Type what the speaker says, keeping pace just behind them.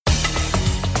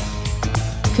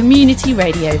community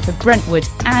radio for Brentwood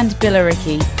and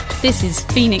Billericay. This is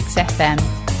Phoenix FM.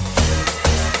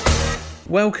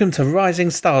 Welcome to Rising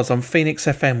Stars on Phoenix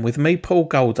FM with me, Paul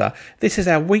Golder. This is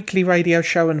our weekly radio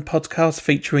show and podcast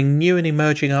featuring new and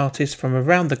emerging artists from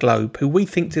around the globe who we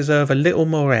think deserve a little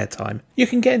more airtime. You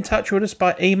can get in touch with us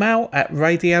by email at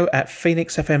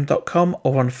radio@phoenixfm.com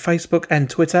or on Facebook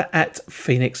and Twitter at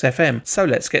PhoenixFM. So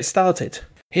let's get started.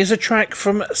 Here's a track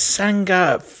from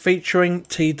Sanga featuring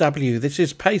TW. This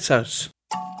is Pesos.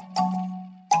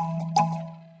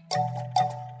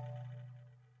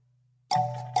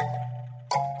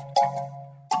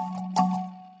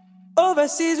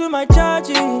 Overseas with my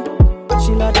charging,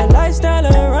 she like the lifestyle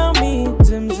around me.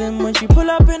 Zim zim when she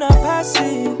pull up in a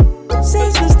passy.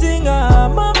 Senseless thing,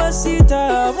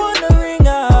 mamacita, wanna ring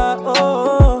her.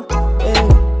 Oh, hey.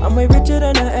 I'm way richer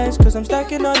than her ex, cause I'm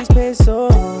stacking all these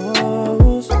pesos.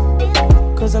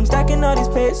 Cause I'm stacking all these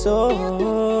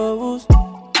pesos.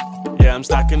 Yeah, I'm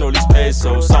stacking all these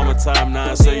pesos. Summertime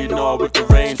now, so you know with the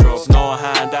Range Rover. No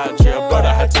hand out, yeah, but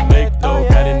I had to make dough.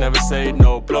 Daddy never say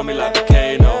no, blow me like a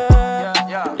volcano.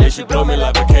 Yeah, she blow me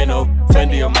like a volcano.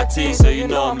 Fendi on my teeth, so you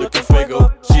know I'm looking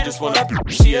fuego. She just wanna,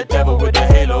 she a devil with a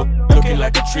halo. Looking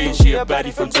like a tree, she a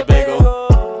baddie from Tobago.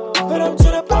 But I'm to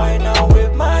the point now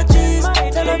with my G's.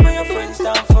 Tell her bring your friends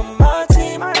down from my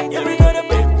team. Yeah, we got a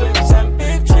big whips and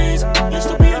big trees. Used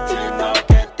to be a dream, now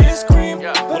get this cream.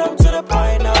 But I'm to the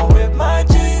point now with my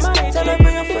G's. Tell her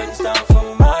bring your friends down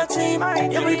from my team.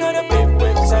 Yeah, we got a big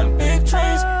whips and big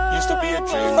trees. Used to be a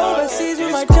dream, now overseas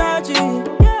with my charging.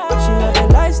 She had the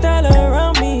lifestyle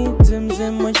around me. Zim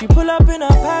zim when she pull up in a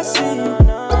passy.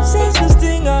 Senseless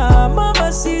thing,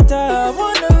 mamacita,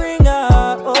 wanna ring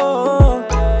her. Oh,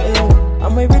 hey.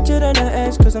 I'm way richer than her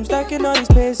ex, cause I'm stacking all these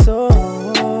pesos.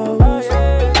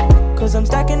 Cause I'm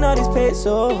stacking all these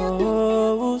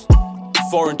pesos.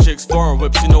 Foreign chicks, foreign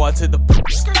whips, you know I take the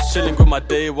chilling with my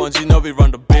day ones, you know we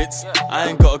run the bits. I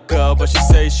ain't got a girl, but she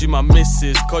say she my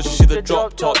missus, cause she the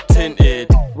drop top tinted.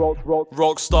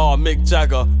 Rockstar, Mick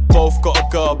Jagger, both got a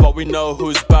girl, but we know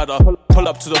who's badder. Pull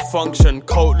up to the function,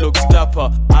 coat looks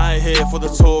dapper. I ain't here for the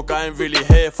talk, I ain't really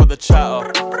here for the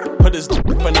chatter. Put this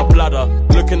in a bladder,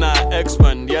 looking at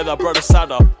X-Men, yeah that brother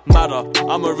sadder, madder.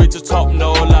 I'ma reach the top,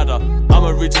 no ladder. I'ma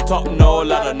reach the top, no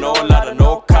ladder, no ladder,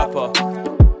 no capper.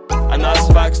 And that's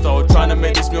facts though, trying to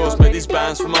make these meals, make these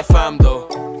bands for my fam though.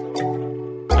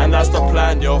 And that's the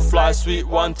plan, yo, fly sweet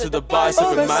one to the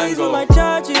bicep and mango. With my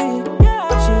charging,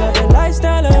 she had the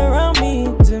lifestyle around me.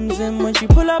 Zim zim when she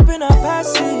pull up in a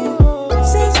passy.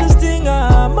 Senseless thing,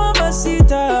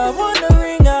 mamacita, wanna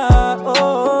ring her.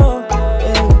 Oh,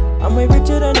 hey. I'm way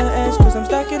richer than her ex, cause I'm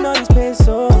stacking all these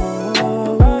pesos.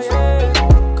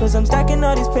 Cause I'm stacking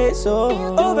all these pesos.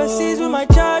 Overseas with my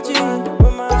charging, she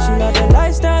had the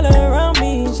lifestyle around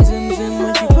me. Zim zim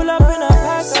when she pull up in a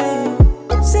passy.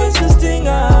 Senseless thing,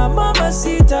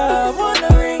 mamacita, wanna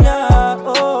ring her.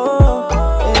 Oh,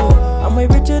 hey. I'm way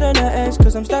richer than her ex,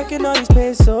 cause I'm stacking all these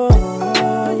pesos.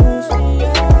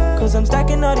 Cause I'm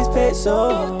stacking all these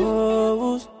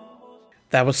pesos.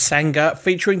 That was Sanga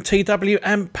featuring TW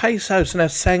and Pesos. Now,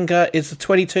 Sanga is a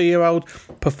 22-year-old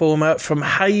performer from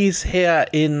Hayes here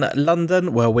in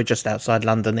London. Well, we're just outside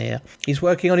London here. He's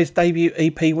working on his debut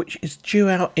EP, which is due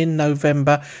out in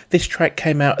November. This track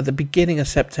came out at the beginning of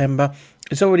September.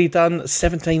 It's already done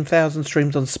 17,000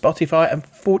 streams on Spotify and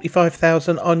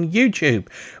 45,000 on YouTube,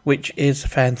 which is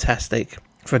fantastic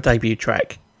for a debut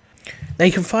track. Now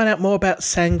you can find out more about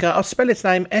Sanga. I'll spell his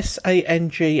name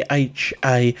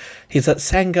Sangha. He's at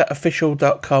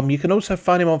sangaofficial.com. You can also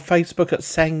find him on Facebook at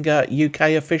Sanga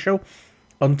UK Official,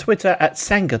 on Twitter at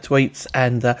Sanga Tweets,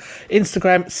 and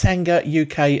Instagram Sanga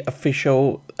UK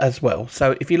Official as well.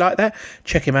 So if you like that,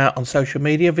 check him out on social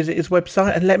media, visit his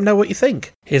website and let him know what you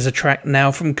think. Here's a track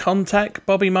now from Contact,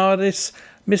 Bobby Mardis,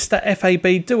 Mr.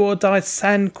 FAB, Do or Die,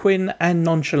 San Quinn and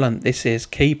Nonchalant. This is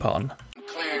Keep On.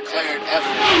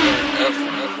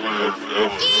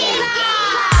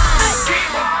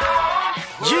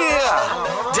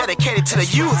 Yeah, dedicated to the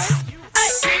youth.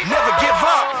 Never give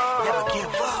up.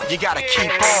 You gotta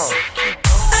keep on.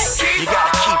 You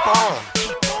gotta keep on.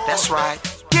 That's right.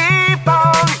 Keep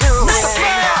on doing it.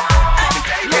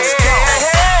 Let's go.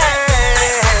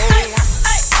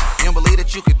 You don't believe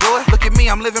that you could do it? Look at me,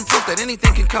 I'm living proof that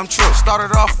anything can come true.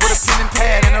 Started off with a pen and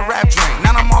pad and a rap dream.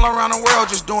 Now I'm all around the world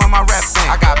just doing my rap thing.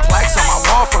 I got plaques on my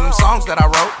wall from them songs that I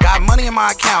wrote. Got money in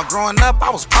my account. Growing up,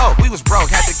 I was broke. We was broke.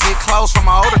 Had to get clothes from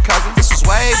my older cousins. This was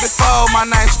way before my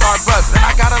name started buzzing. Then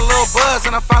I got a little buzz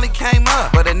and I finally came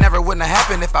up. But it never wouldn't have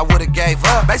happened if I would've gave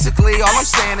up. Basically, all I'm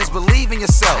saying is believe in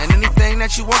yourself. And anything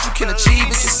that you want, you can achieve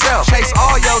it yourself. Chase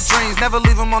all your dreams, never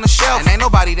leave them on the shelf. And ain't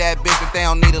nobody that big that they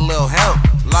don't need a little help.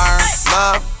 learn,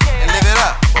 love, and live it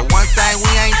up. But one thing we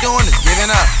ain't doing is giving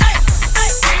up.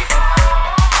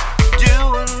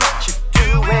 Doing what you're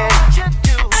doing.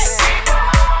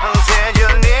 Said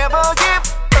you'll never give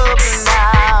up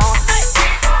now.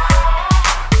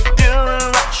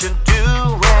 Doing what you're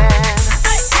doing.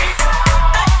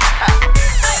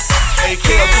 Hey,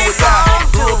 kid, do or die.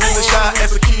 Grew up in the shy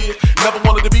as a kid. Never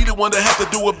wanted to be the one that had to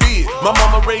do a bid. My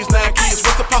mama raised 9 kids.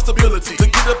 What's the possibility to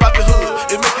get up out the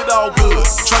hood and make it all good?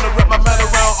 Trying to wrap my mind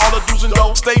around all the do's and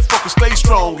don'ts. Stay focused, stay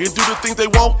strong, and do the things they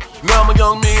want. Now I'm a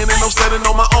young man and I'm standing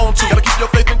on my own too. Gotta keep your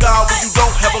faith in God when you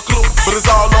don't have a clue. But it's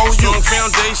all on you. Strong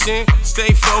foundation,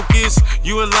 stay focused.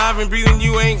 You alive and breathing,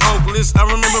 you ain't hopeless. I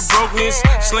remember brokenness,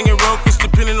 slinging rockets,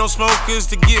 depending on smokers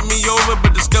to get me over.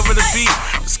 But discover the beat,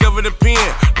 discover the pen,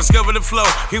 discover the flow.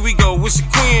 Here we go, what's your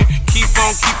queen? Keep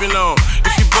on keeping on.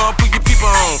 If you ball, put your people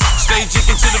on. Stay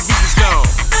jicking till the beat is gone.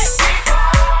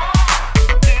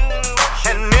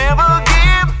 And never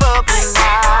give up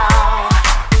now.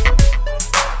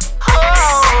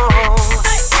 Oh,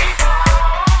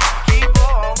 keep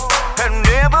on. And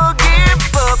never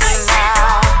give up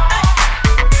now.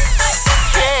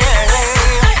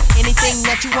 Yeah. Anything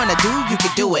that you wanna do, you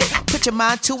can do it. Put your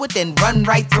mind to it, then run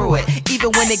right through it.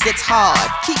 Even when it gets hard,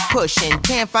 keep pushing.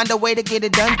 Can't find a way to get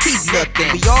it done, keep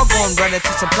looking. We all gonna run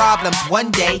into some problems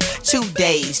one day, 2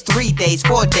 days, 3 days,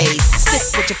 4 days. Stick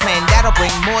with your plan, that'll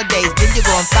bring more days. Then you're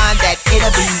gonna find that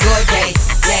it'll be your day.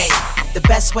 Yay. The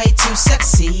best way to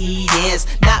succeed is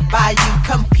not by you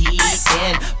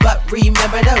competing, but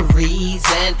remember the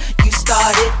reason you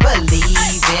started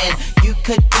believing. You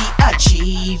could be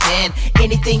achieving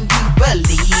anything you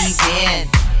believe in.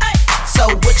 So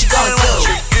what you gonna do?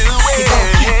 You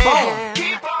gonna keep on.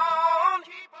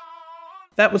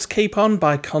 That was Keep On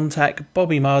by Contact,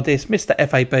 Bobby Mardis, Mr.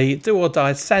 FAB, Do or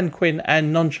Die, San Quinn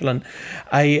and Nonchalant.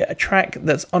 A track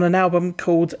that's on an album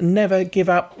called Never Give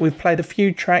Up. We've played a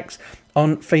few tracks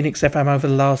on Phoenix FM over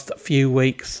the last few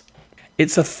weeks.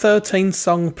 It's a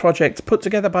 13-song project put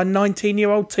together by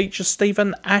 19-year-old teacher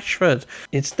Stephen Ashford.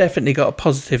 It's definitely got a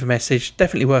positive message,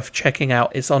 definitely worth checking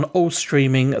out. It's on all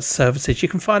streaming services. You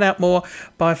can find out more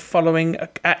by following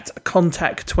at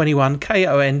Contact21,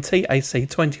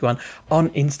 KONTAC21 on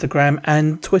Instagram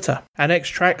and Twitter. Our next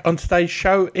track on today's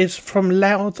show is from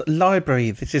Loud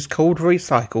Library. This is called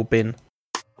Recycle Bin.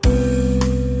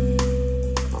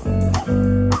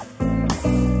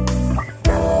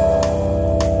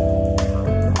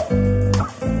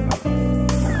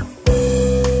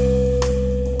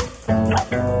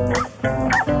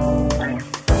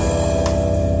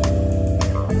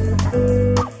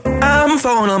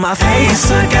 Falling on my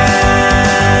face again.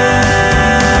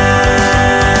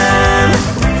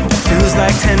 Feels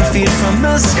like 10 feet from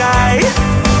the sky.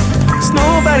 'Cause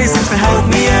nobody seems to help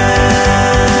me out.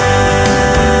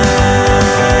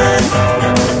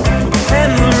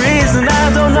 And the reason I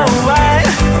don't know why.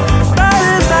 But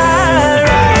if I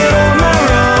right on my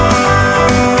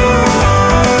wrongs,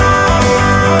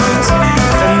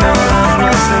 then I'll have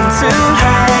nothing to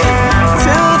hide.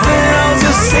 Till then I'll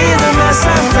just see the mess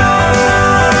I've done.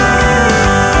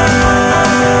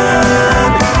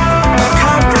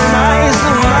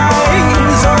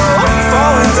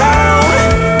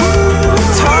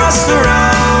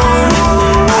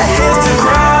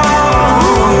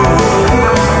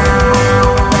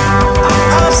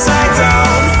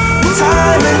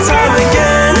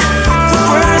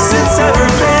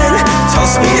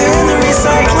 Me in the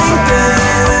recycling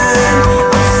bin.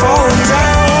 I'm falling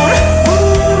down,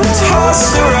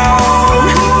 tossed around.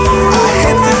 I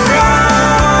hit the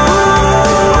ground.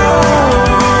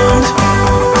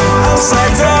 I'm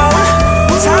upside down,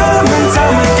 time and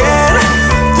time again.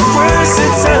 The worst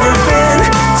it's ever been.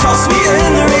 Toss me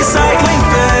in the recycling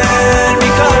bin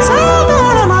because I'm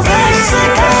going on my face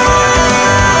again.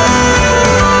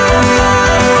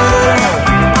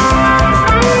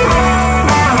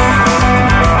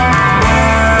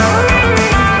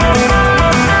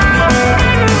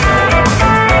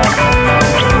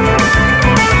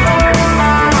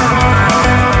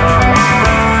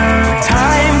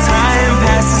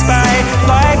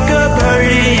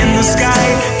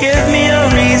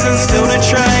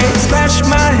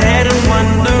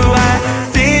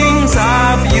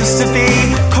 To be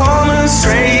coming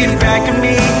straight back at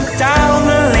me down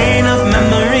the lane of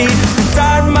memory.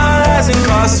 Dyed my eyes and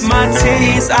crossed my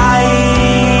T's. I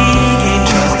can't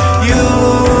trust you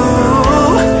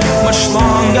much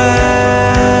longer.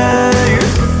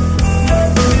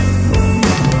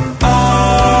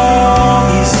 All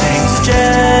these things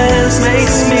just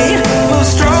makes me move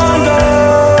stronger.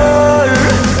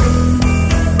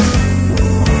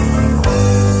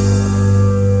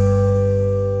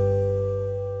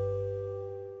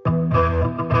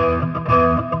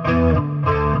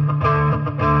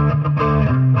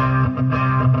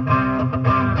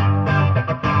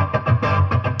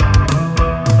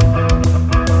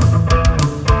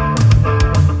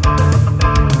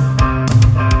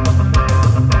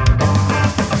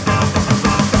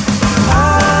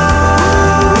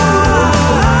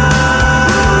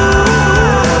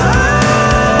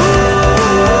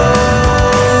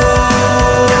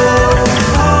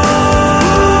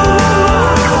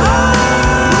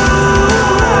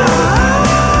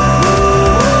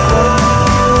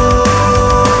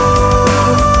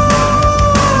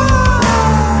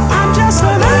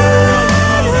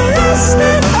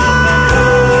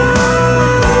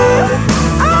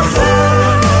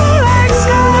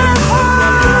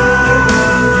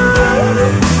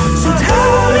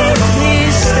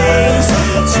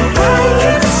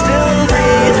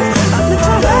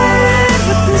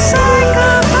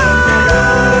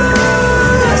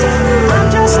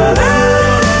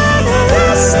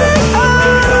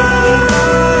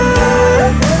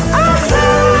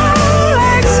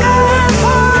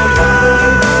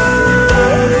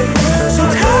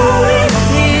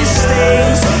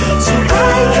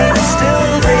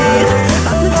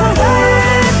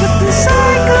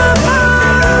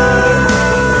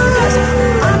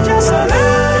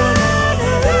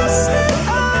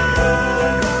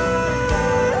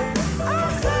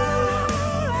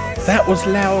 That was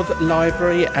Loud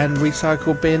Library and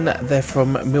Recycle Bin. They're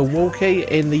from Milwaukee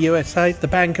in the USA. The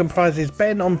band comprises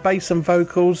Ben on bass and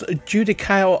vocals, Judy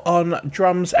Kale on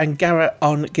drums and Garrett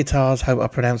on guitars. Hope I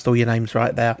pronounced all your names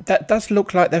right there. That does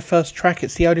look like their first track.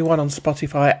 It's the only one on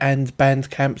Spotify and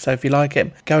Bandcamp, so if you like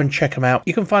it, go and check them out.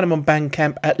 You can find them on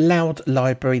Bandcamp at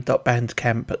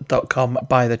loudlibrary.bandcamp.com.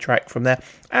 Buy the track from there.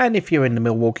 And if you're in the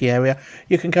Milwaukee area,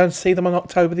 you can go and see them on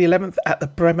October the 11th at the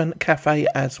Bremen Cafe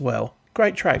as well.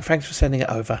 Great track, thanks for sending it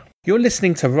over. You're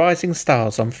listening to Rising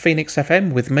Stars on Phoenix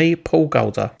FM with me, Paul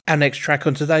Golder. Our next track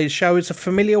on today's show is a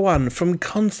familiar one from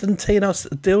Konstantinos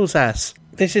Dilzas.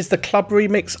 This is the club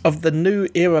remix of the new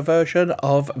era version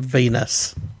of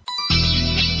Venus.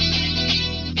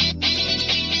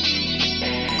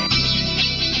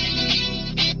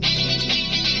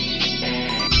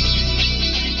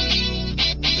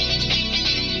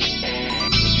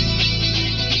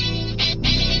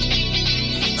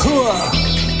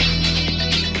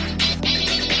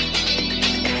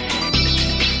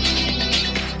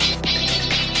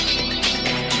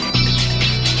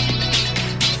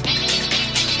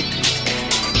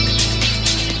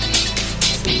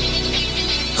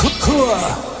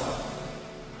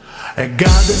 A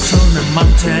goddess on a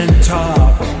mountain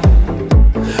top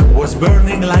was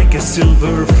burning like a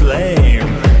silver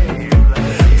flame,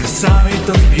 the summit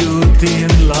of beauty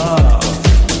and love,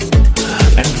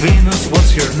 and Venus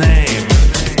was her name.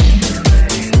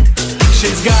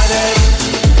 She's got it,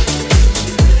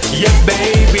 yeah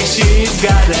baby, she's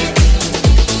got it.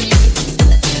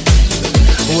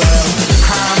 Well,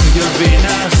 I'm your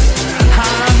Venus,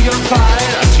 I'm your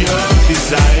fire at your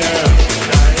desire.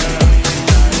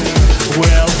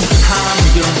 Well, I'm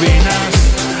your Venus,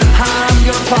 I'm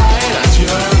your fire at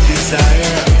your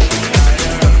desire.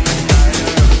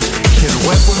 Her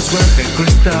weapons were the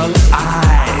crystal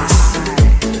eyes,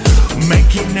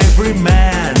 making every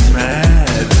man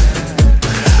mad.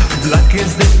 Black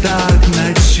as the dark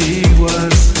night she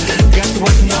was, got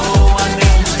what no one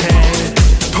else had.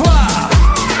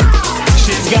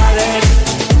 She's got it,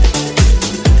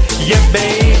 yeah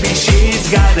baby,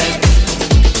 she's got it.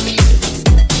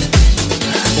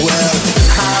 Well,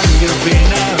 I'm your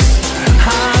Venus,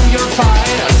 I'm your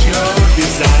fire at your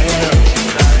desire.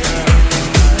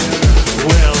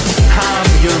 Well, I'm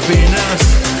your Venus,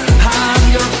 I'm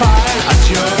your fire at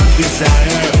your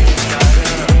desire.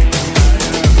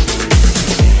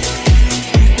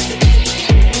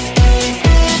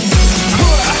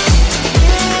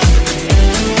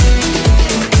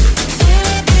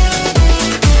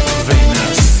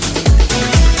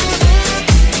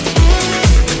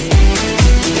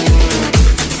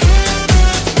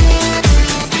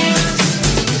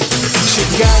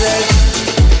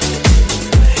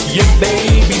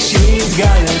 Baby, she's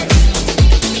got it.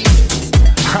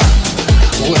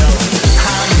 Well,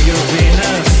 I'm your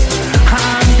Venus,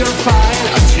 I'm your fire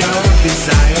at your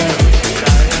desire.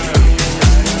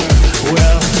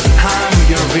 Well, I'm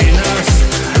your Venus,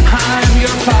 I'm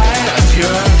your fire at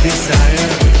your desire.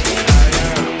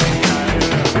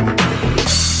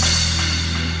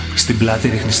 Στην πλάτη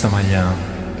ρίχνεις τα μαλλιά,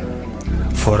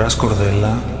 φοράς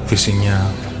κορδέλα,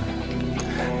 βυσσινιά,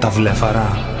 τα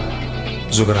βλέφαρα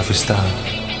ζωγραφιστά,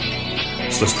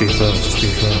 στο στήθος,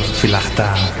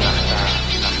 φυλαχτά.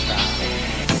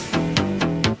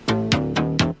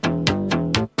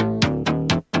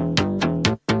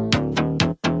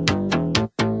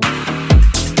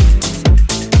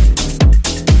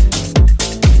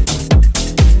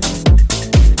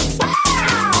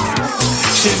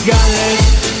 She's got it,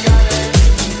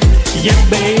 yeah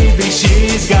baby,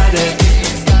 she's got it.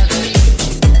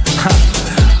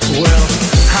 Well,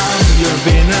 I'm your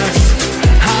Venus,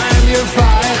 I'm your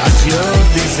fire at your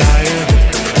desire.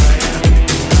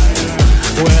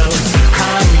 Well,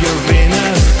 I'm your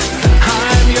Venus,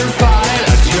 I'm your fire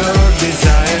at your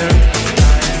desire.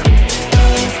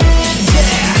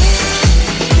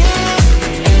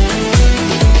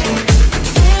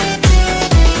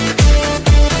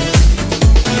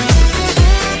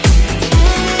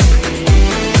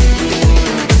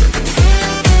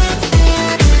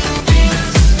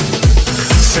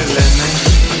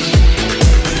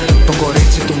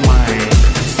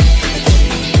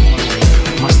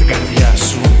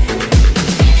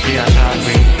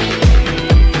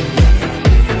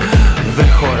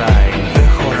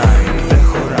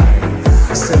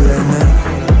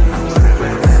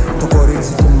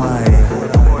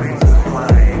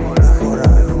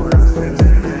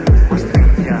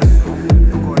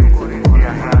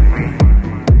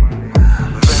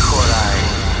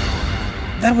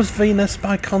 That was Venus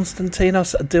by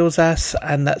Konstantinos Dilzas,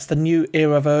 and that's the new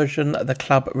era version, the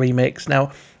club remix.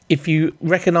 Now, if you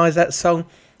recognise that song,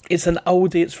 It's an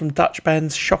oldie. It's from Dutch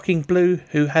band Shocking Blue,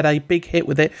 who had a big hit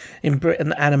with it in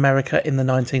Britain and America in the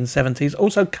 1970s.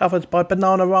 Also covered by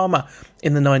Bananarama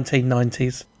in the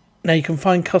 1990s. Now, you can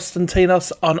find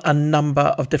Konstantinos on a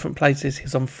number of different places.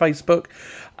 He's on Facebook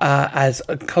as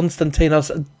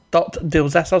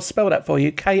Konstantinos.Dilzas. Spell that for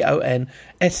you.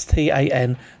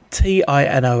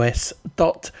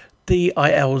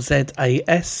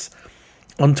 KONSTANTINOS.DILZAS.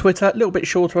 On Twitter, a little bit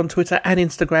shorter on Twitter and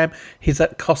Instagram, he's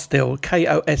at Kosdil,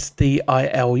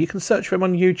 KOSDIL. You can search for him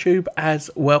on YouTube as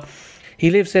well.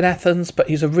 He lives in Athens, but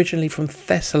he's originally from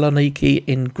Thessaloniki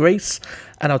in Greece.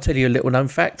 And I'll tell you a little known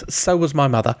fact, so was my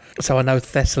mother. So I know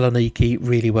Thessaloniki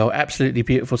really well. Absolutely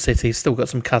beautiful city. Still got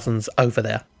some cousins over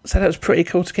there. So that was pretty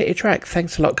cool to get your track.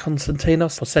 Thanks a lot,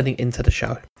 Konstantinos, for sending it into the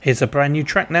show. Here's a brand new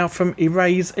track now from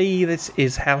Erase E. This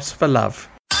is House for Love.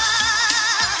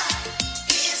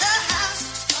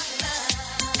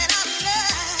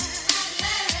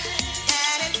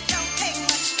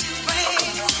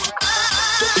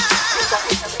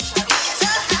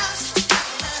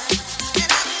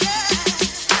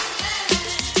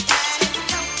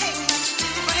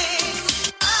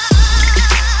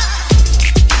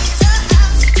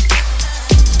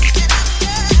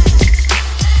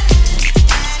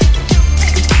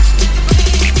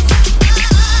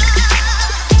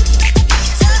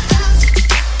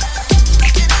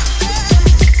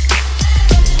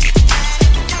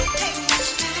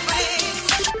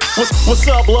 What's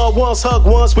up, loved ones, hug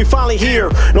ones, we finally here.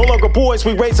 No longer boys,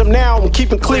 we raise them now and keep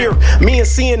them clear. Me and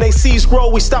seeing they seas grow,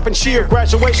 we stop and cheer.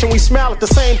 Graduation, we smile at the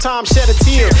same time, shed a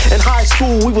tear. In high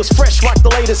school, we was fresh like the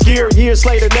latest gear. Years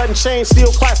later, nothing changed,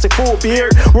 still plastic full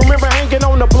beard. Remember hanging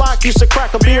on the block, used to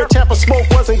crack a beer. Tampa smoke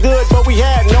wasn't good, but we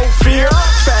had no fear.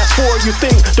 Fast forward, you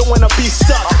think, don't wanna be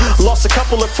stuck. Lost a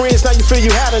couple of friends, now you feel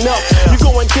you had enough. You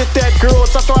go and get that girl,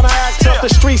 start trying to act tough. The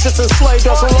streets, it's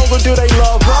enslaved us, no longer do they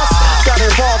love us. Got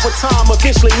involved with time,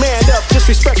 eventually manned up.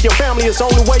 Disrespect your family is the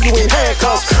only way you in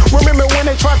handcuffs. Remember when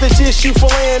they tried to diss you for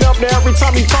laying up? Now every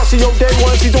time you talk to your day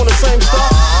ones, you doing the same stuff.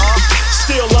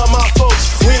 Still love my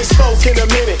folks, we ain't spoke in a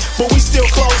minute, but we still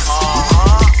close.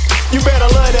 You better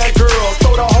love that girl,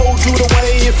 throw the whole dude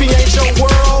away if he ain't your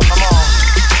world.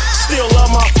 Still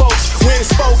love my folks, we ain't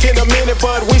spoke in a minute,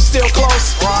 but we still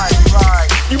close.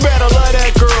 You better love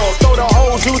that girl, throw the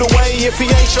whole dude away if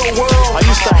he ain't your world. I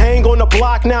used to hang on the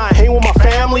block, now I hang with my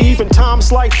family. Even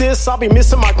times like this, I'll be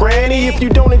missing my granny. If you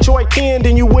don't enjoy Ken,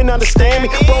 then you wouldn't understand me.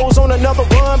 Bros on another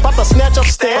run, about to snatch up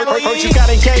Stanley. Heard you got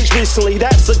engaged recently,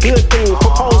 that's a good thing.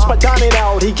 Proposed by dining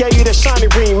out, he gave you the shiny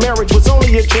ring. Marriage was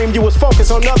only a dream, you was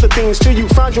focused on other things. Till you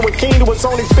found you a king who was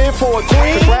only fit for a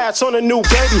queen. Congrats on a new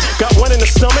baby, got one in the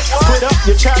stomach. Split up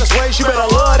your childish ways, you better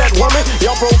love that woman.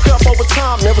 Y'all broke up over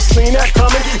time, never seen that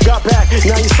coming. Got back,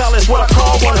 now you silence what I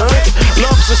call 100.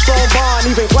 Love's a strong bond,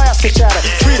 even glass can shatter.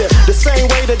 Treat her the same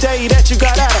way today that you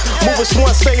got at her. Move us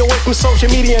one, stay away from social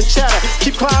media and chatter.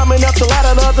 Keep climbing up the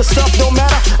ladder, the other stuff don't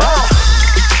matter.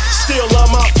 Still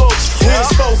love my folks, we ain't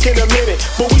spoke in a minute,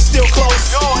 but we still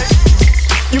close.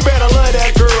 You better love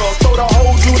that girl, throw the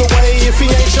whole dude away if he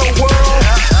ain't your world.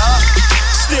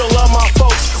 Still love my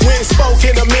folks, we ain't spoke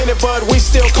in a minute, but we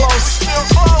still close.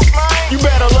 You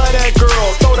better love that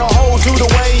girl, throw the whole dude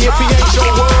away if he ain't your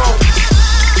world.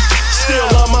 Still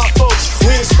love my folks,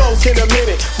 we ain't spoke in a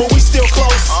minute, but we still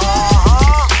close.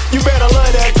 You better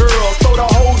love that girl, throw the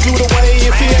whole dude away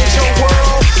if he ain't your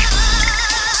world.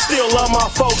 Still love my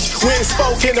folks, we ain't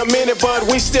spoke in a minute, but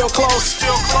we still close.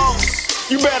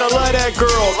 You better love that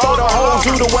girl, throw the whole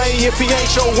dude away if he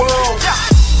ain't your world.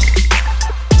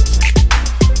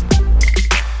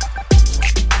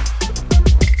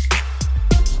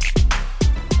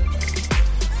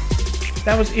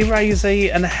 That was Erase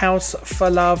and House for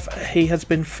Love. He has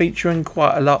been featuring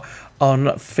quite a lot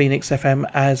on Phoenix FM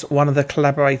as one of the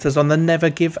collaborators on the Never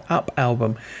Give Up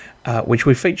album, which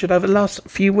we featured over the last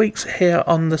few weeks here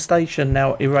on the station.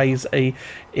 Now, Erase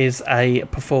is a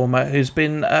performer who's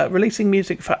been releasing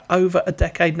music for over a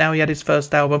decade now. He had his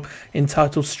first album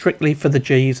entitled Strictly for the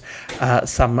G's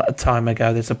some time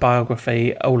ago. There's a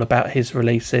biography all about his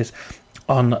releases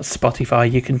on Spotify.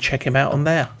 You can check him out on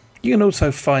there. You can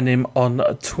also find him on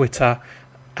Twitter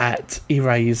at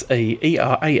Erase E,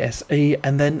 E-R-A-S-E,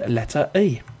 and then letter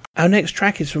E. Our next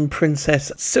track is from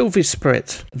Princess Sylvie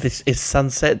Sprit. This is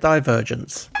Sunset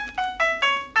Divergence.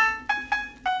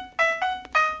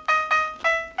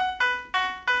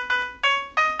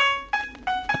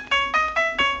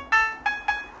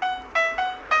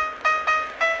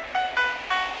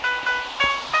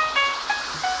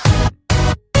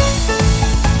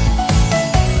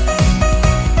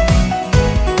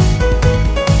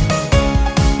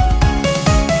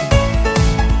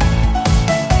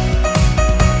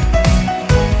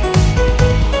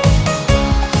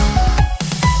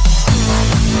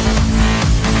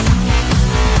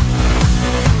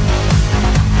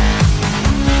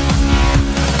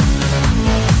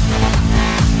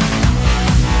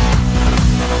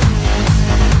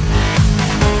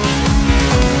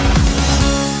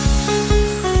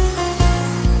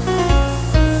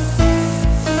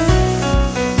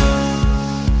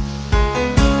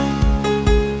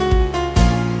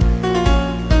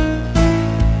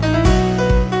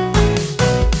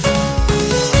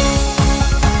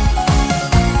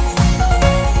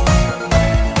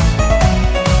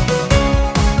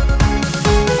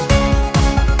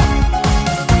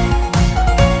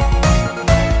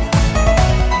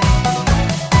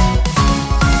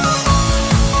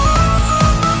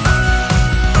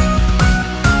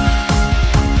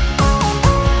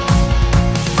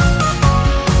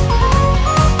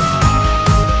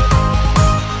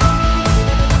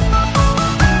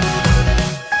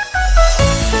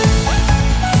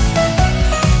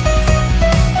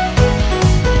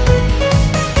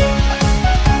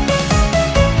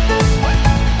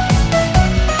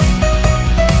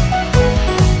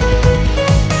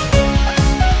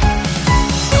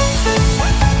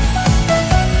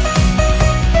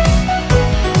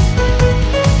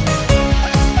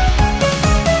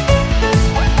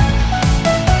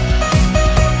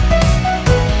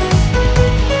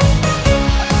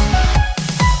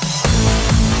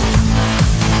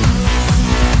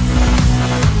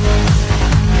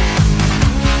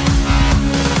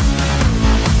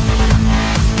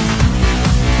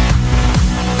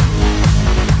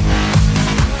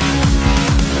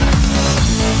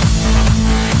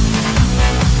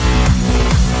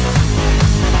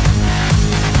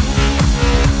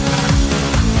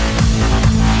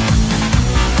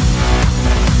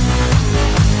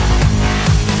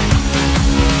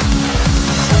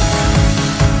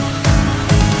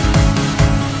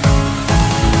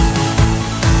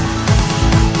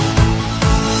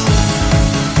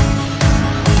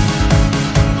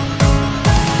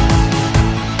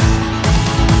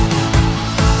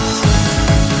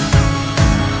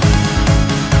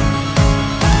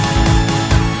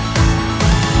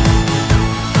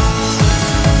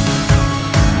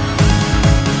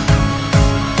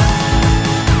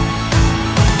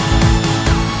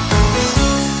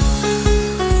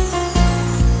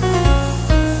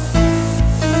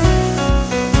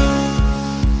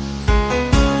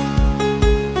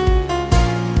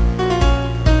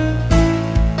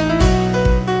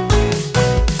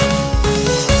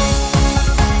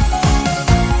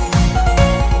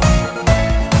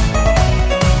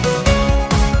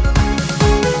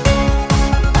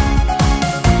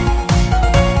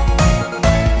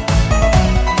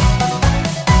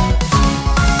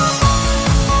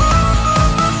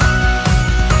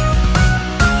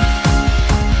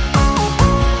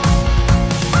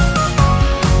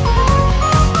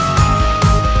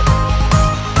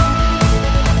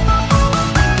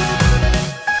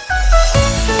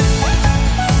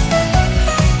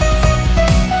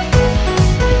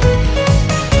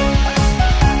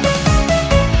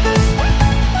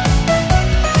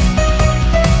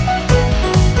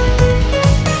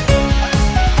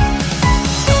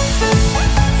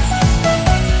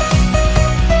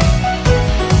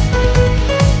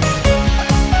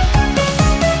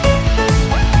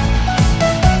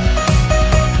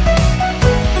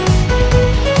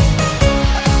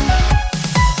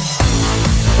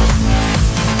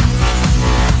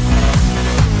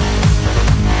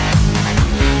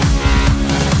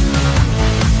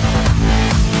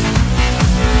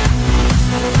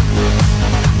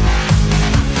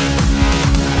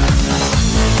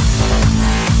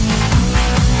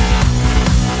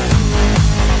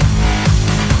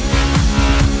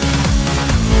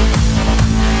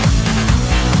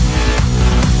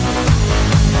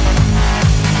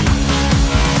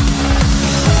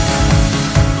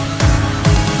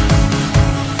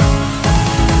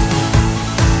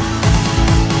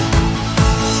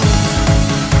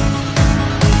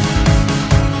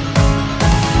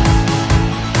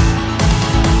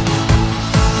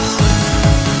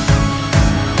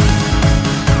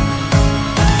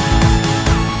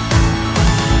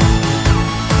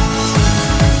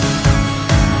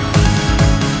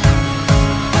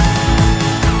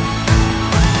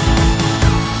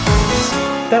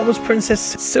 That was Princess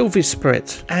Sylvie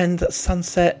Spirit and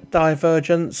Sunset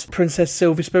Divergence. Princess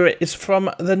Sylvie Spirit is from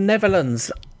the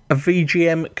Netherlands, a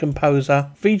VGM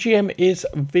composer. VGM is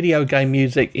video game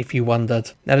music, if you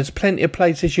wondered. Now, there's plenty of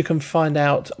places you can find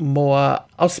out more.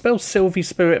 I'll spell Sylvie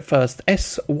Spirit first.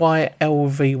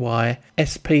 SYLVY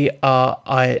SPRIT.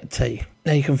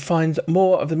 Now, you can find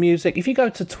more of the music. If you go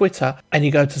to Twitter and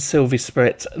you go to Sylvie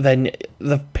Spirit, then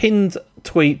the pinned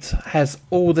tweet has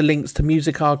all the links to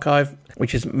Music Archive,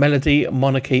 which is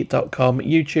melodymonarchy.com,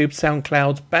 YouTube,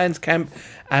 SoundCloud, Bandcamp,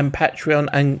 and Patreon,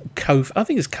 and I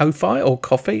think it's Ko-Fi or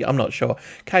Coffee, I'm not sure.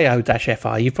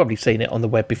 KO-FI, you've probably seen it on the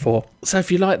web before. So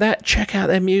if you like that, check out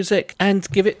their music and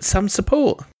give it some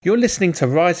support. You're listening to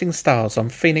Rising Stars on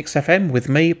Phoenix FM with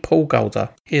me, Paul Golder.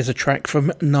 Here's a track from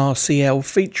Narciel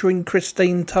featuring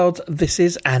Christine Todd. This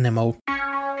is Animal.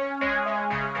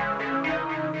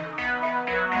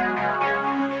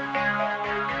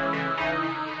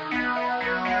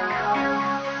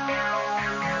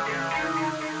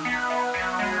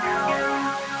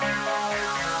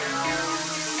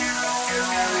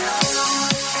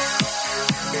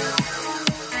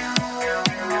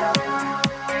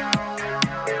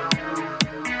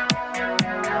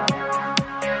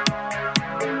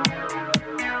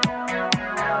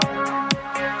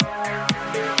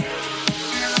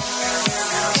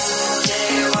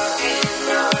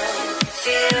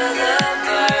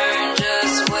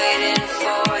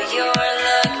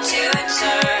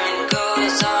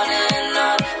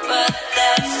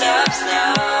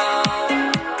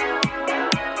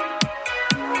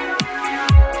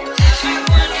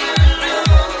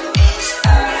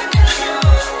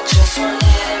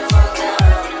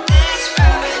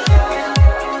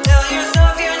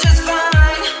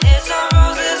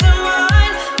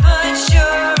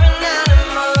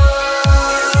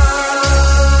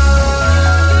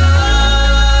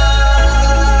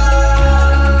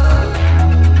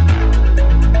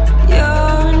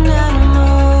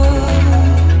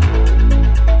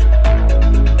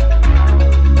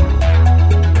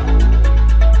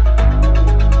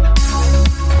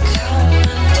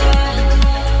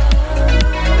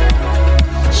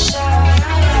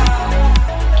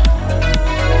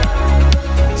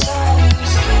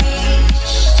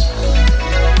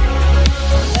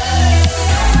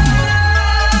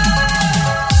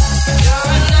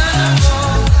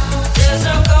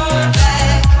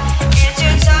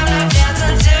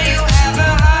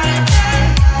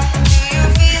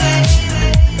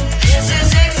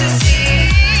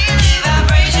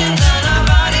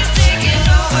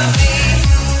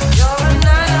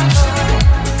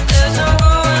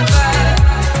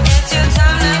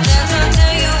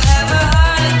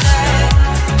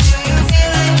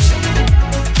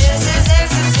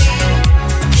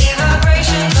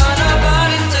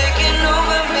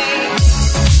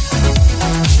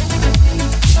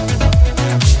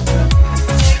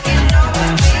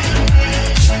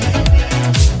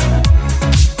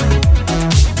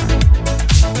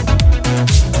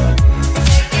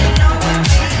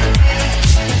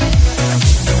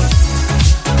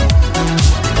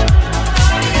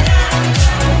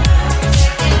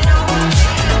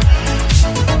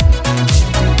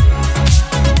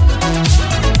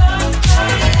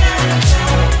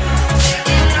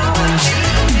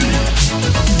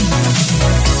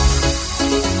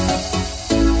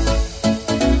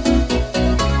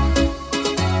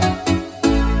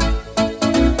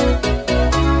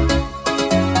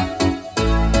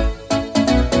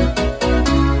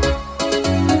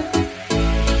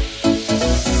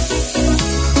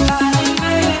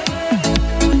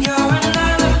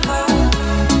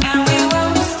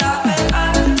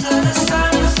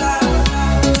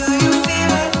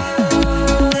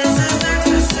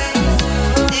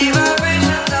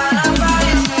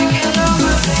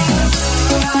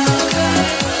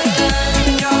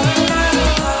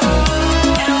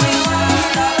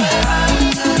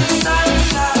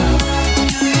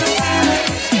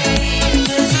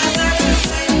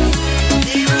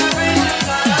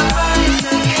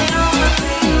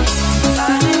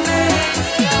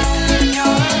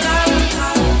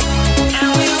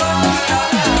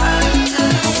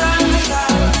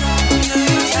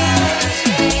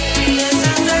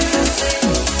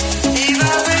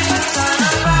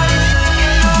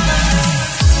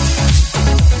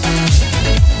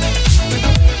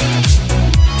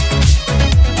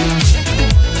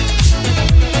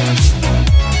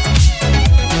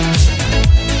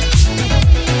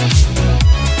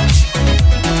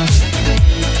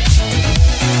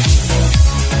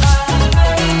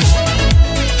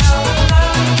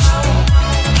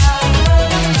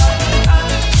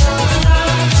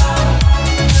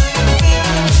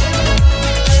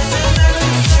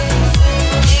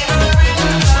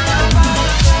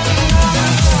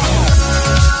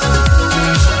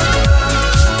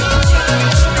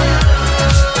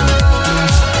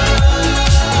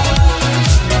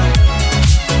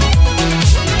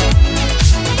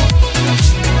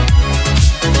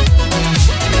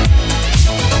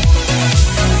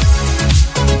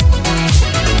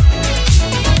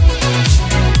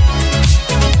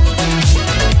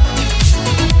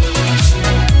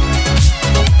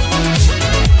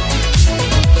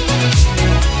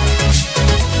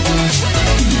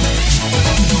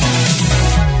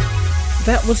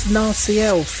 That was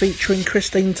Narciel featuring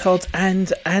Christine Todd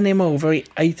and Animal, very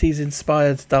 80s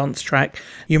inspired dance track.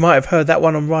 You might have heard that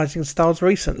one on Rising Stars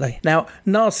recently. Now,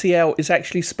 Narciel is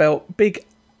actually spelt big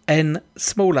N,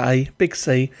 small a, big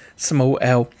C, small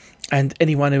l. And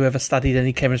anyone who ever studied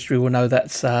any chemistry will know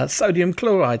that's sodium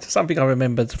chloride, something I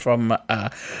remembered from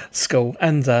school.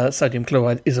 And sodium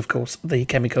chloride is, of course, the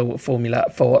chemical formula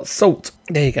for salt.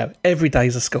 There you go. Every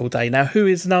day's a school day. Now, who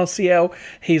is Narciel?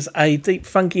 He's a deep,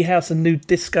 funky house and new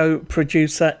disco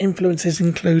producer. Influences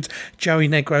include Joey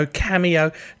Negro,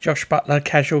 Cameo, Josh Butler,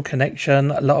 Casual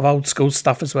Connection, a lot of old school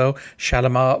stuff as well.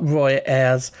 Shalimar, Roy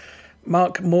Ayers,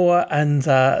 Mark Moore and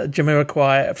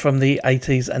Jamiroquai from the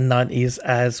 80s and 90s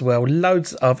as well.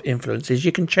 Loads of influences.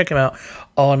 You can check him out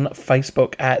on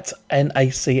Facebook at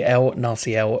NACL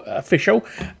Narciel Official.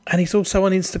 And he's also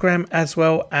on Instagram as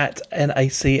well at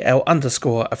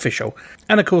NACL_official.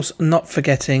 And of course, not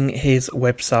forgetting his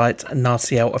website,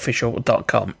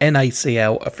 narcielofficial.com.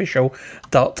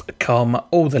 NACLofficial.com.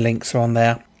 All the links are on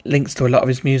there. Links to a lot of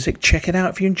his music. Check it out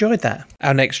if you enjoyed that.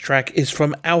 Our next track is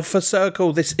from Alpha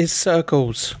Circle. This is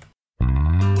Circles.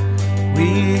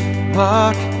 We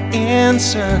walk in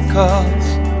circles,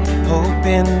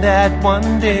 hoping that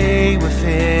one day we'll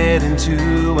fit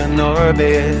into an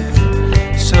orbit.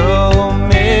 So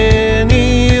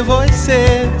many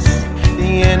voices,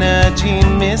 the energy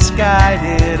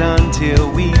misguided until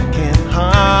we can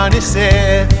harness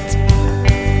it.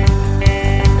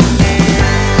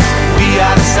 We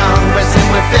are the songbirds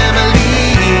and we're family.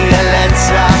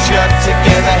 Let's all trip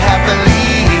together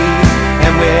happily,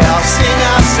 and we'll all sing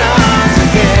our songs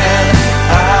again.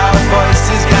 Our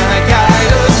voices gonna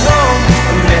guide us home.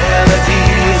 The melody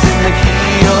is in the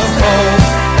key of hope,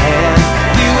 and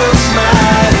we will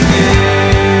smile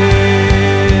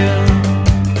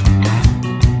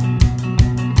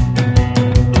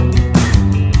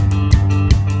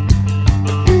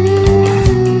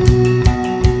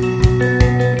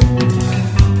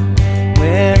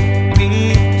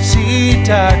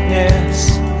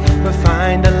darkness, but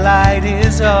find a light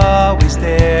is always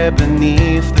there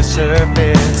beneath the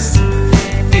surface.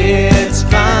 It's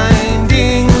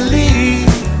blindingly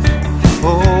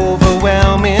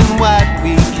overwhelming what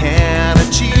we can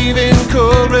achieve in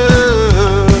chorus.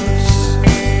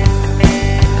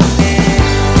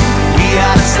 We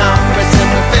are the songbirds and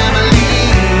we're family.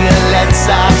 Let's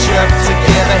all chirp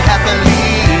together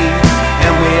happily,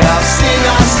 and we all sing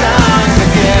our songs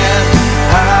again.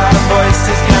 Our voice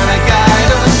is gonna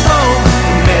guide us home.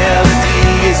 The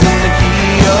melody is in the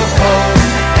key of hope,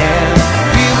 and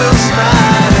we will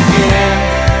smile again.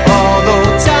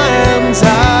 Although times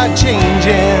are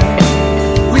changing,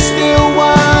 we still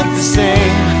want the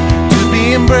same. To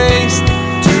be embraced,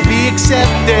 to be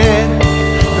accepted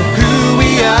for who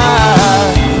we are.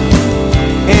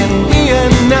 And we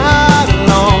are not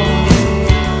alone.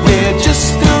 We're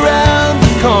just around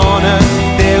the corner.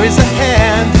 There is a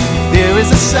hand, there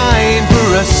is a sign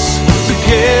for us to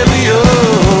carry on.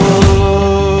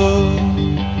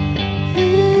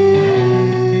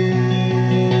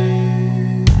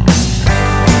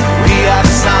 We are the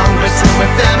songbirds and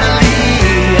we're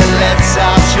family, and let's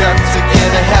all chirp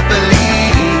together happily,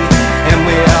 and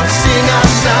we'll sing our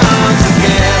songs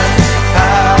again.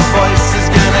 Our voice is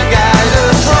gonna guide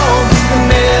us home. The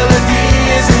melody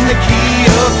is in the key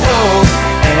of hope,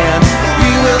 and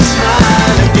we will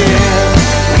smile again.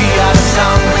 We are the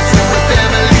songbirds and we're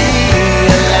family.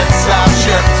 Let's all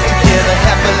chirp together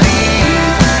happily,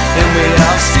 and we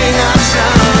all sing our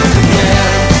songs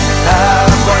again.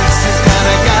 Our voice is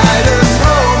gonna guide us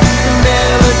home. The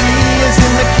melody is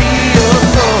in the key of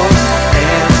hope,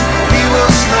 and we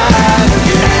will smile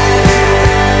again.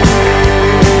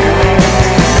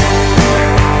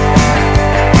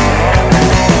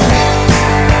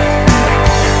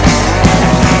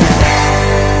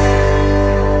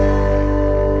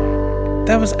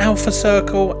 That was Alpha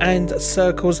Circle and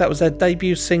Circles. That was their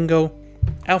debut single.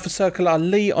 Alpha Circle are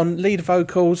Lee on lead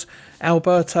vocals,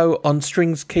 Alberto on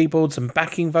strings, keyboards and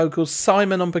backing vocals,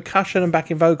 Simon on percussion and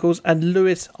backing vocals, and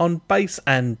Lewis on bass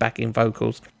and backing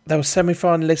vocals. They were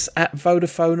semi-finalists at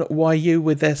Vodafone YU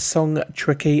with their song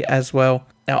Tricky as well.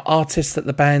 Now, artists that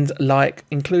the band like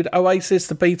include Oasis,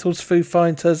 The Beatles, Foo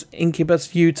Fighters, Incubus,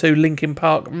 U2, Linkin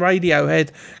Park, Radiohead,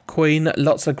 Queen,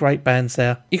 lots of great bands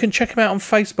there. You can check them out on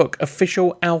Facebook,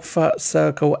 Official Alpha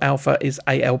Circle. Alpha is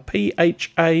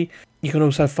ALPHA. You can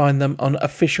also find them on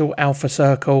Official Alpha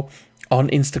Circle on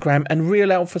Instagram and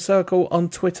Real Alpha Circle on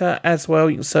Twitter as well.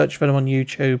 You can search for them on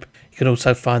YouTube. You can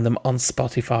also find them on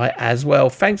Spotify as well.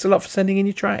 Thanks a lot for sending in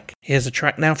your track. Here's a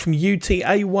track now from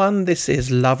UTA1. This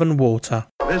is Love and Water.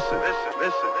 Listen.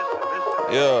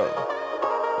 Yeah,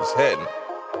 it's hitting.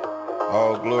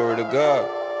 All glory to God.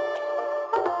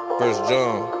 1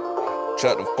 John,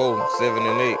 chapter 4, 7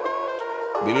 and 8.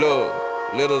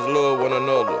 Beloved, let us love one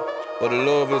another, for the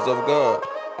love is of God,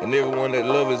 and everyone that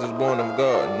loveth is born of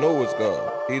God, and knoweth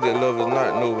God. He that loveth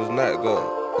not knoweth not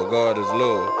God, for God is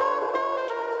love.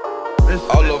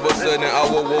 All of a sudden I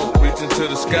woke, reaching to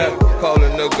the sky,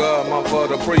 calling to God, my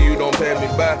Father, pray you don't pass me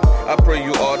by. I pray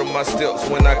you order my steps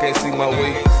when I can't see my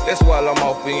way. That's why I'm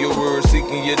off in your word,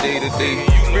 seeking your day to day.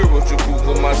 Spiritual food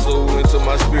for my soul into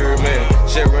my spirit, man.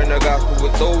 Sharing the gospel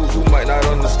with those who might not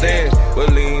understand,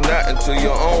 but lean not into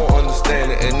your own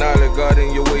understanding. Acknowledge God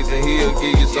in your ways and He'll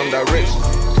give you some direction.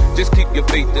 Just keep your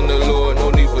faith in the Lord,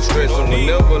 no need for stressing.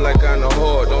 Whenever like kinda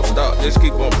hard, don't stop, just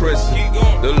keep on pressing.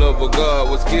 The love of God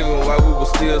was given while we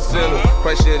were still sinners.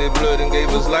 Christ shed His blood and gave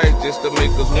His life just to make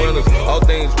us winners. All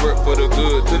things work for the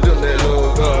good to them that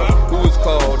love God, who is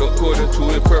called according to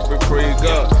His perfect, praise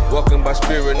God. Walking by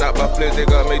spirit, not by flesh, that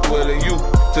God may dwell in you.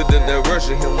 To them that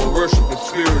worship Him will worship in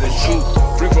spirit and truth.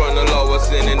 Free from the law of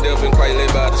sin and death and Christ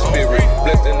led by the Spirit.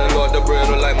 Blessed in the Lord, the bread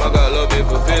of life, my God, love and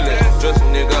fulfilling.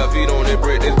 Trusting in God, feed on that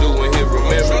bread, that's doing His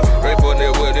remembrance. Pray for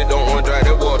that well, they don't run dry,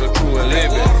 that water true and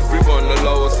living. Free from the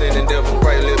law of sin and death and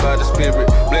Christ led by the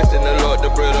Spirit. Blessed in the Lord, the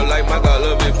bread of life, my God,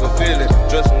 love and fulfilling.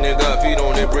 Trusting in God, feed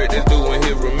on that bread, that's doing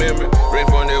His remembrance. Pray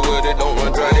from that well, they don't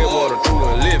run dry, that water true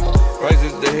and living. Christ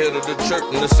is the head of the church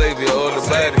and the savior of the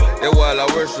body. That while I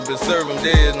worship and serve Him,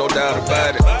 there is no doubt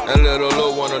about it. And let us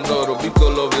love one another,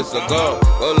 because love is a God.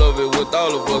 I love it with all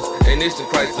of us, and it's in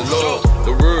Christ the Lord.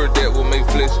 The word that will make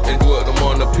flesh and dwell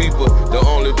among the people. The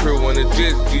only pure one is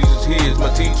just Jesus, He is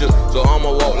my teacher. So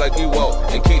I'ma walk like He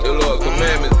walked and keep the Lord's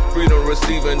commandments. Freedom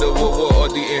receiving the reward or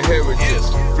the inheritance.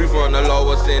 Free from the law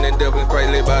of sin and death and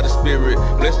Christ led by the Spirit.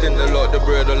 Blessed in the Lord, the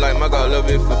bread of life, my God, love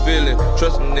and fulfilling.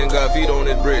 Trusting in God, feed on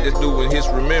His bread, that's doing His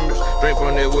remembrance. Drink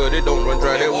from that well, they don't run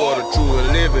dry, that water true and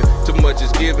living. Too much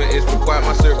is given, it's required,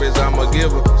 my service I'm a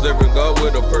giver. Serving God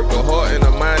with a purple heart and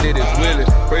a mind that is willing.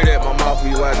 Pray that my mouth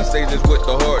be wise and say this what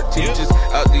the heart teaches.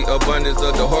 Out the abundance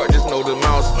of the heart, just know the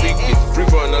mouth speaking. Free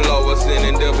from the law of sin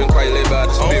and death and Christ led by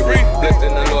the Spirit. Blessed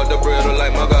in the Lord, the bread of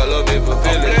life, my God, love and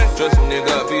fulfilling. Trusting in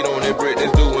God, feed on that bread,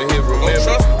 that's doing His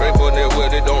remembrance. Pray for that well,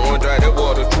 they don't run dry, that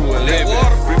water true and living.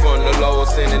 Free from the law of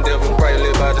sin and death and Christ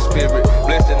led by the Spirit.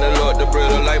 Blessed in the Lord, the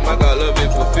bread of life, my God, love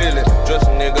and fulfilling.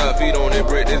 Trusting in God, feed on that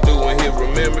bread, that's doing His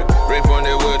remembrance. Pray from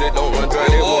that well, they don't run dry,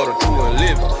 that water true and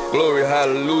living. Glory,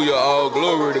 hallelujah, all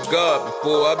glory to God.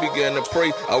 Before I began to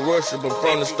pray, I worship Him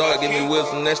from the start. Give me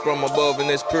wisdom that's from above and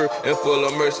that's pure and full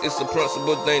of mercy. It's a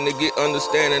principle thing to get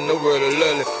understanding the word of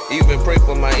loving. Even pray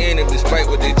for my enemies, despite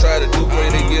what they try to do.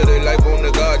 Pray they give their life on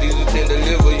to God. Jesus can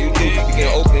deliver you too. You can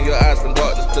open your eyes from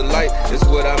darkness to light. That's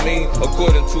what I mean.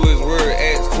 According to His word,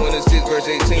 Acts 26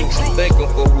 verse 18. Thank Him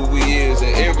for who He is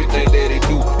and everything that He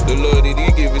do. The love that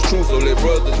He give is true, so let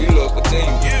brothers we love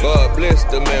continue. God bless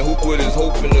the man who put his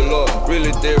hope in the Lord.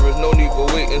 Really there is no need for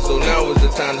waiting, so now is the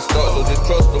time to start. So just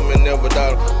trust Him and never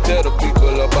doubt Him. Tell the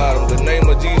people about Him. The name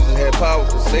of Jesus has power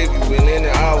to save you in any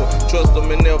hour. Trust Him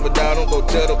and never doubt Him. Go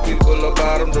tell the people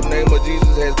about Him. The name of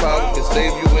Jesus has power to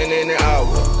save you in any hour.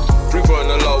 Free from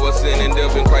the law of sin and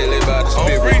death and Christ led by the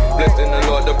Spirit. Blessed in the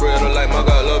Lord, the bread of life, my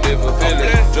God, love and fulfilling.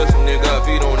 Trusting in God,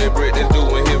 feed on that bread, that's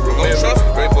doing His remembrance.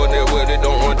 Pray for that well, they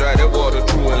don't run dry, that water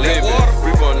true and living.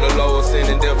 Free from the law of sin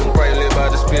and death and Christ led by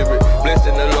the Spirit.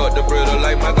 Blessed in the Lord, the bread of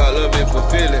life, my God, love and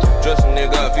fulfilling. Trusting in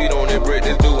God, feed on that bread,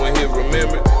 that's doing His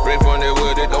remembrance. Pray for that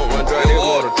well, they don't run dry, that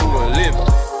water true and living.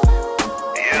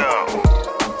 Yeah.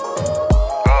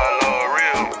 God love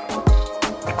real.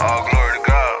 All glory to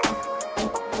God.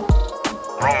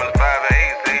 Romans 5 and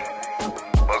 8 say,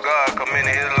 but God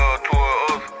commended His love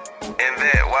toward us, in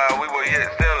that while we were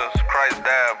yet sinners, Christ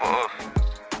died for us.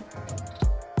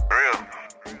 Real.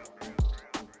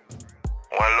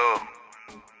 One love.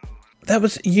 That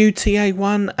was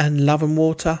UTA1 and Love and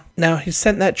Water. Now, he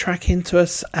sent that track in to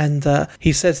us, and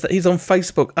he says that he's on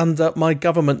Facebook under my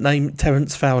government name,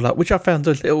 Terence Fowler, which I found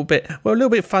a little bit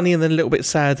funny and then a little bit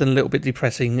sad and a little bit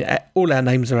depressing. All our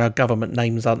names are our government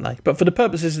names, aren't they? But for the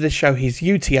purposes of this show, he's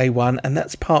UTA1, and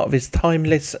that's part of his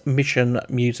Timeless Mission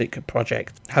music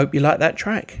project. Hope you like that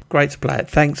track. Great to play it.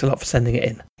 Thanks a lot for sending it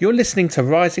in. You're listening to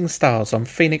Rising Stars on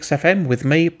Phoenix FM with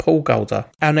me, Paul Golder.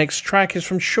 Our next track is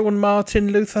from Sean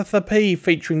Martin, Luther the P,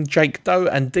 featuring Jake Doe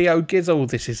and Dio Gizzle.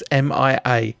 This is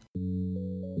MIA.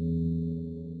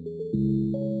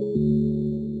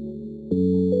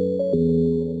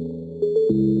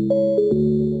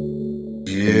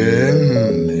 Yeah,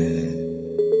 man.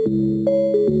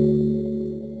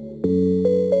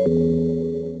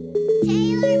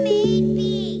 Tailor-made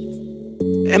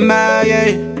beat.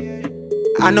 MIA.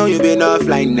 I know you've been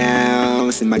offline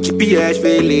now. Set my GPS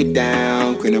really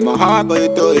down. Queen of my heart, but you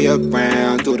throw it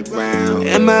around to the ground.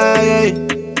 MIA,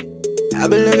 I've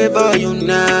been looking for you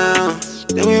now.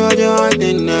 Tell me what you want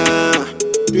now.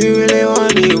 Do you really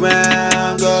want me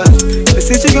round, girl? They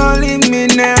said you gon' leave me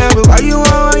now, but why you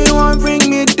want bring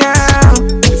me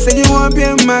down? They said you want be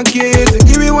my kids, and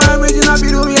give me one reason I'll be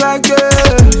doing me like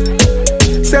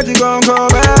this. Said you gon' call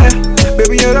back,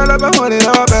 baby you're the love I want it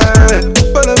all back.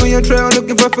 Follow me your trail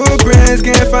looking for footprints,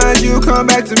 can't find you, come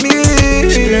back to me.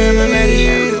 She left my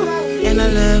lady, and I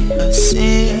left her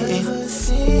singing.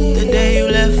 The day you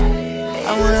left, I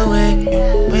wanna wake you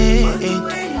wait.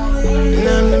 And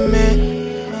I'm the man,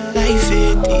 like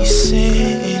 50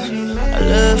 Cent. I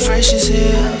love fresh as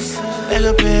hell, like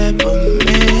a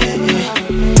peppermint.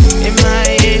 In my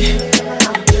head,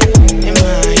 in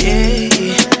my head,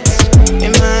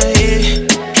 in my head.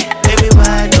 Baby,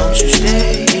 why don't you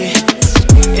stay?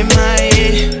 In my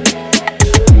head,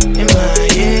 in my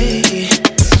head,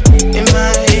 in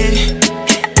my head.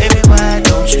 Baby, why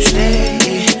don't you stay?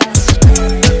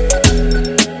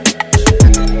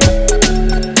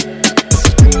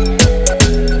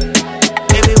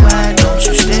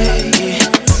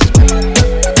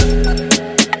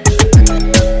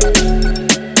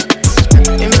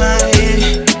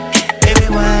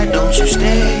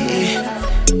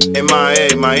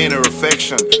 My inner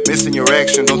affection, missing your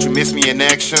action, don't you miss me in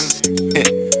action?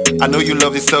 I know you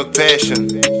love this thug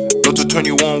passion, don't you turn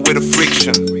you on with a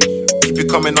friction. Keep you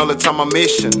coming all the time, my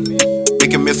mission,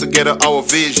 make a miss or get our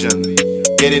vision.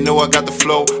 Yeah, they know I got the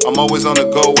flow, I'm always on the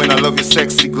go when I love your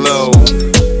sexy glow.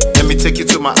 Let me take you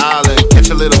to my island, catch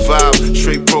a little vibe,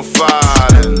 straight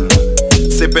profiling.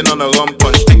 Sipping on a rum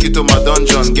punch, take you to my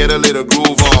dungeon, get a little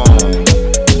groove on.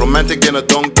 Romantic in a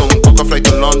dong-dong, book a flight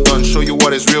to London, show you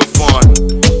what is real fun.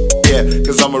 Yeah,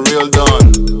 cause I'm a real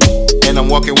don, and I'm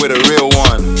walking with a real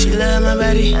one. She love my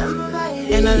body,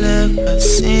 and I love her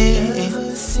singing.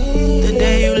 The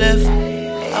day you left,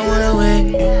 I wanna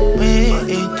wake you wait.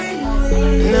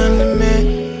 And I'm the man,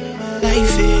 like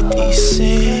 50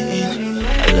 Cent. I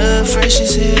love fresh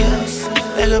as hell,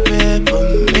 like a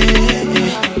peppermint.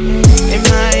 In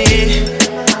my head,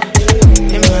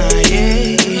 in my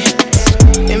head.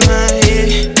 In my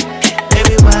head,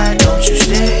 baby, why don't you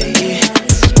stay?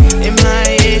 In my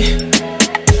head,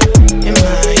 in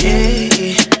my head,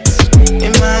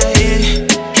 in my head,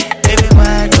 baby,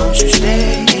 why don't you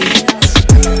stay?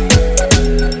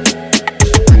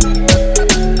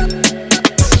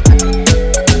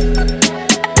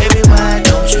 Baby, why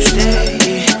don't you stay?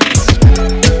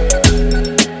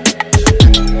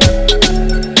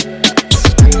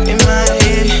 In my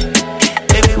head,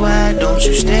 baby, why don't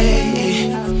you stay?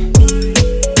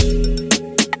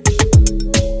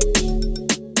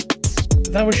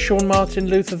 That was Sean Martin,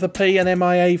 Luther the P and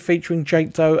MIA featuring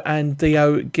Jake Doe and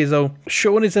Dio Gizzle.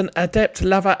 Sean is an adept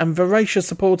lover and voracious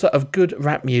supporter of good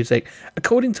rap music,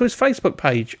 according to his Facebook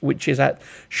page, which is at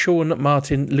Sean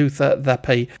Martin Luther the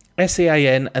P,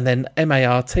 SEAN and then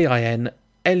MARTIN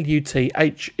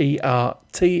LUTHERTHAP.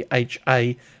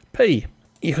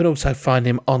 You can also find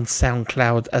him on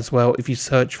SoundCloud as well if you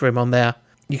search for him on there.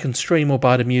 You can stream or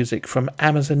buy the music from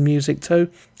Amazon Music too.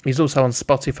 He's also on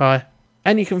Spotify.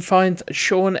 And you can find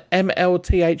Sean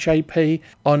MLTHAP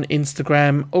on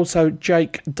Instagram. Also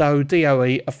Jake Doe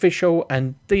DOE official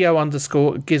and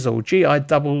DO_Gizzle GIZZLE.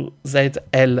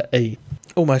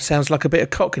 Almost sounds like a bit of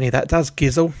Cockney, that does,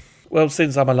 Gizzle. Well,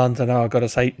 since I'm a Londoner, I've got to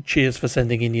say cheers for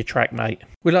sending in your track, mate.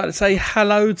 We'd like to say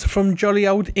hello from jolly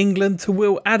old England to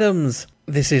Will Adams.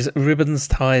 This is Ribbons,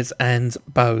 Ties and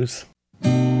Bows.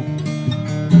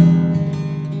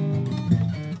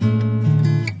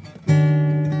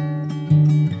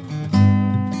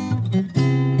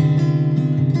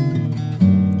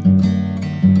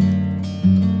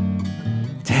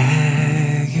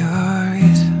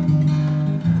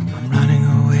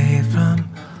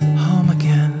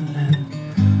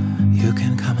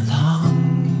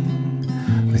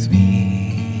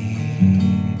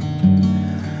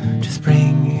 Just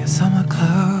bring your summer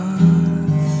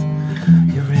clothes,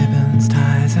 your ribbons.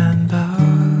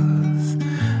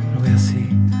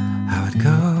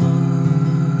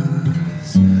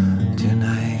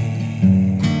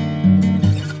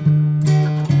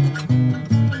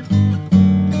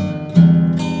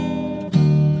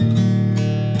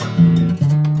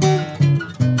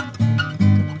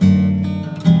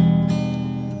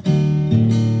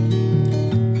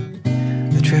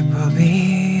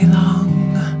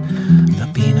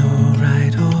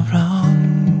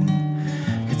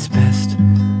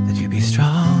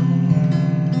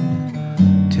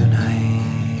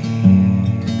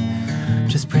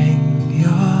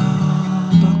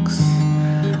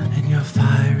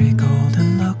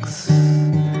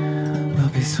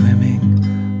 be swimming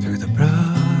through the brooks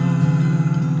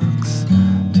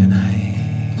tonight.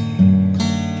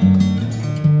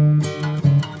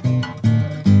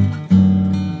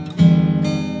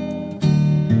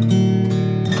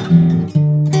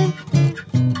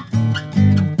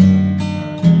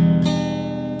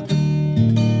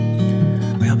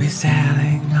 We'll be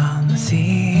sailing on the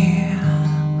sea.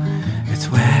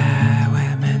 It's where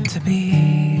we're meant to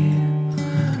be.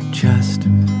 Just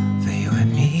for you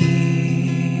and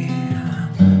me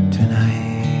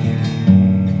tonight.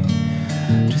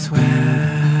 Just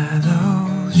wear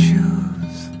those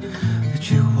shoes that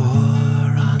you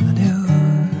wore on the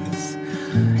news.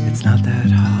 It's not that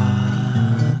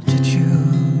hard to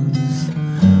choose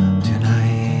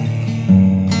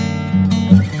tonight.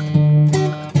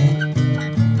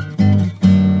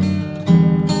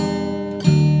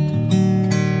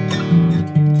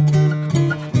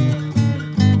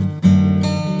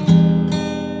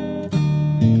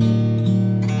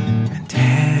 And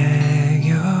tag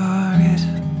you're it.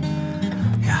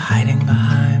 You're hiding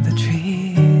behind the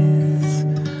trees.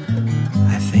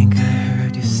 I think I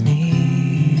heard you sneeze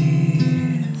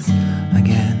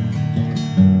again.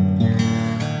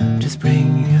 Just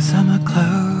bring your summer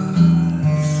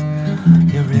clothes,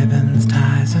 your ribbons,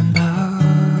 ties, and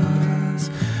bows,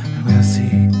 and we'll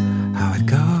see how it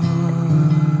goes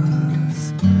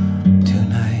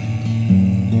tonight.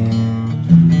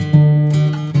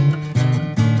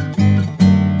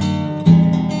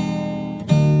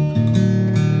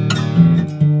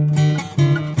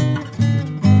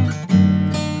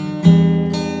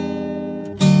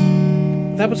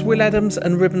 That was Will Adams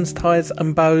and Ribbons, Ties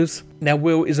and Bows. Now,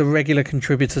 Will is a regular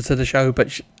contributor to the show,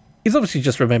 but he's obviously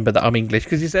just remembered that I'm English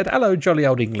because he said, "Hello, jolly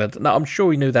old England." Now, I'm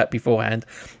sure he knew that beforehand.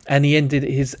 And he ended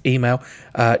his email,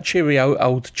 "Cheerio,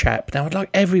 old chap." Now, I'd like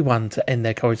everyone to end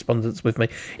their correspondence with me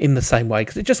in the same way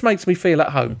because it just makes me feel at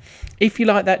home. If you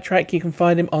like that track, you can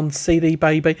find him on CD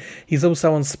Baby. He's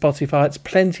also on Spotify. It's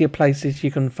plenty of places you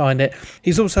can find it.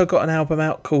 He's also got an album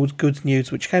out called Good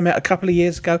News, which came out a couple of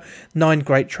years ago. 9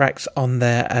 great tracks on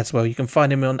there as well. You can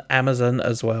find him on Amazon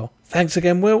as well. Thanks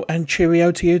again, Will, and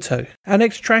cheerio to you too. Our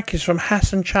next track is from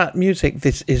Hassan Chat Music.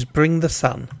 This is Bring the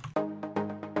Sun.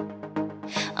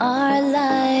 Our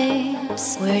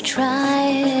lives, we're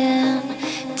trying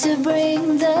to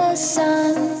bring the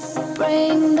sun,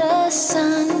 bring the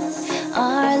sun.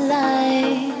 Our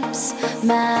lives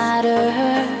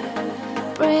matter.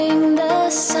 Bring the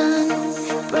sun,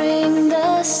 bring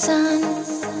the sun.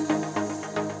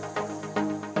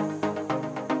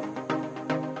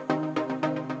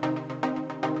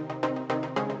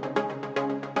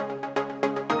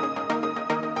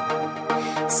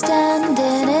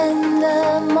 Standing in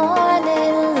the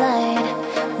morning light,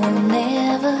 we'll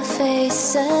never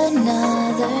face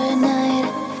another night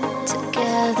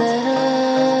together,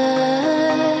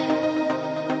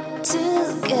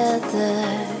 together.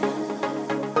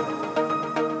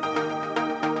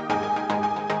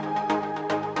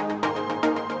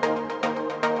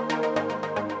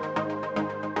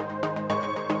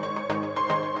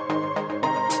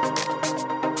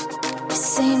 We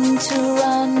seem to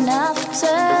run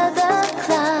after the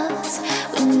clouds,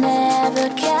 we never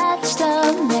catch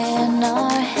them in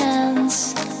our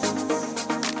hands.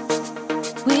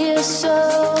 We're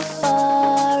so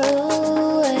far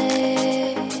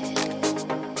away.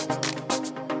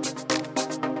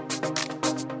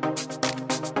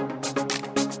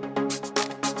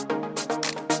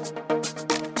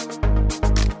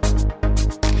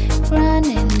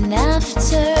 Running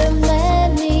after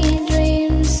many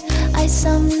dreams, I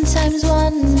sometimes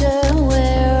wonder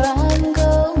where I'm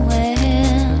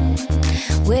going.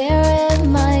 Where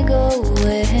am I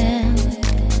going?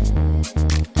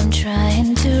 I'm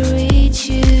trying to reach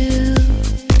you.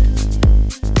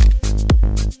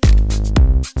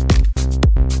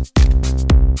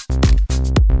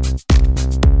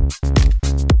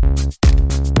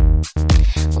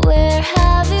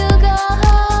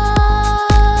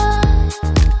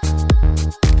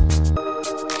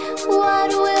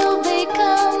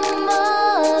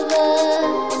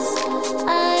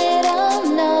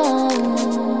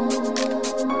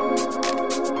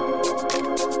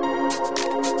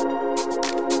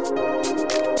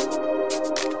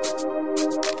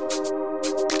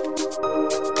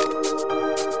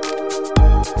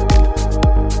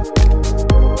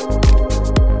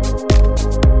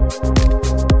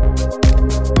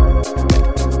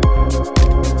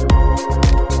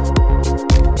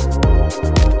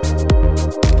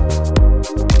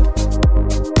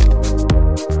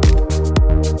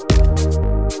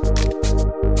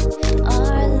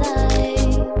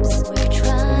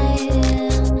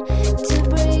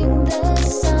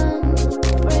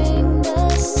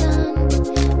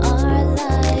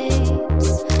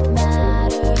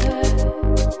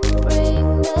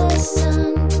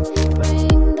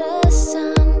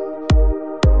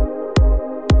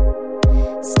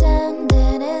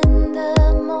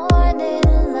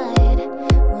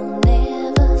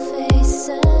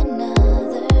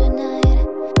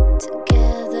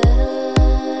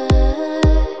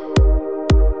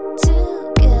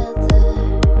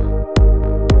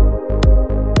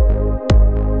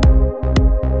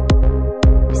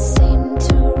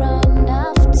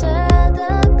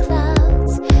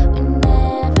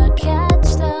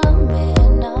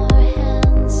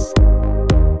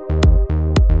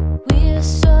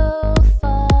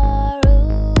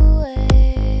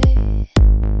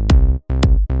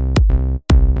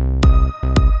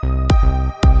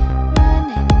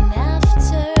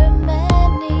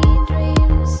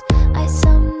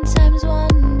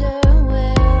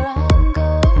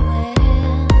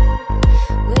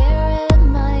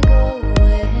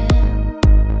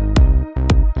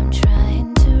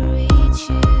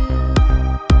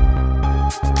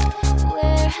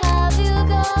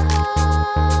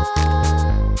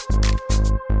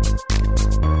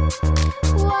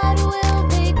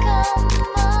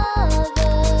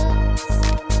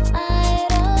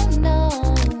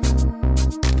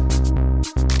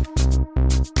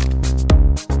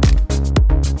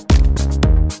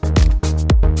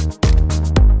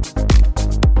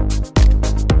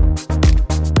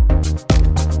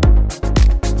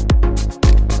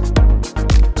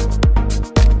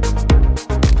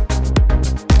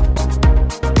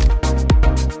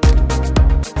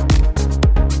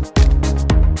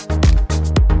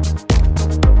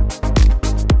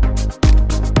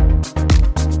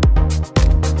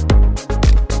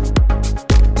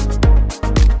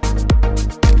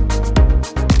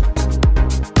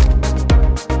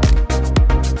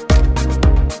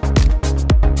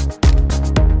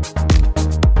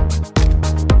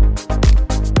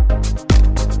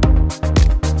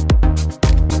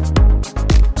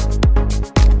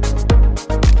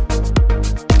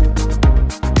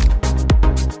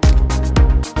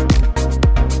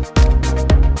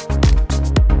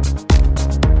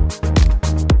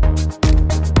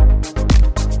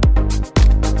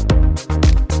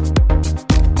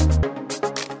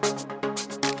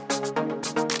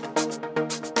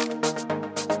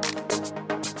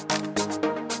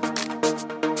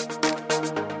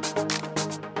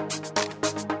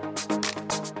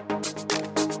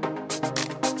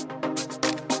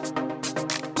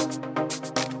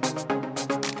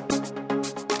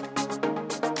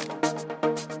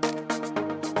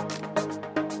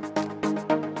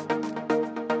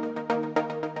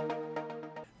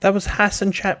 That was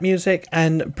Hassan Chat Music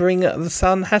and Bring the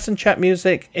Sun. Hassan Chat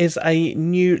Music is a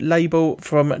new label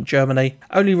from Germany.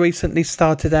 Only recently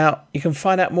started out. You can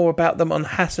find out more about them on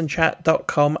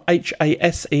hassanchat.com,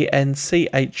 HASENCHAT.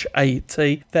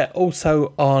 They're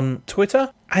also on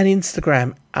Twitter and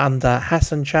Instagram under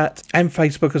Hassan Chat, and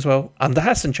Facebook as well under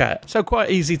Hassan Chat. So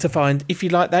quite easy to find. If you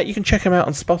like that, you can check them out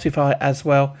on Spotify as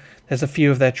well. There's a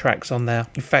few of their tracks on there.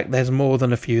 In fact, there's more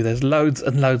than a few. There's loads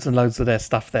and loads and loads of their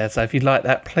stuff there. So if you like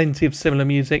that, plenty of similar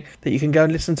music that you can go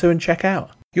and listen to and check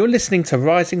out. You're listening to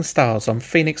Rising Stars on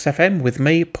Phoenix FM with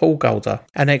me, Paul Golder.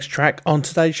 Our next track on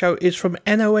today's show is from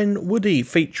NON Woody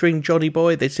featuring Johnny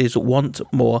Boy. This is Want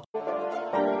More.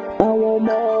 I want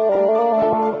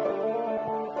more.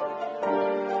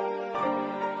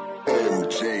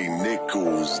 MJ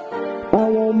Nichols. I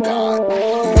want more.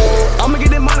 I'ma get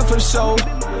that money for sure.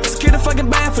 Secure the fucking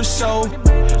band for sure.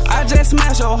 I just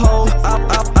smash your hoe.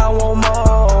 I want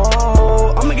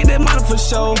more. I'ma get that money for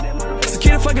sure.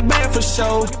 Secure the fucking band for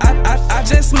sure. I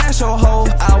just smash your hoe.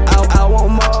 I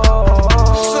want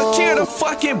more. Secure the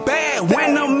fucking band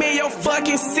when I'm in your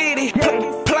fucking city.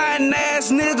 Plotting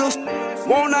ass niggas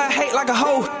wanna hate like a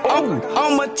hoe.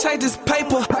 I'ma take this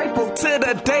paper till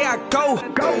the day I go.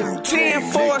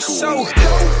 10 for a show.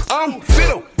 I'm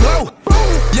finna blow.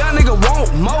 Young nigga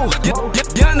want more.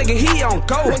 Young nigga he on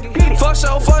go. For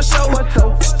sure.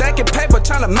 Stacking paper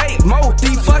tryna make more.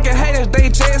 These fucking haters, they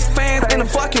just fans in the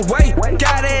fucking way.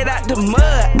 Got it out the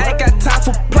mud, ain't got time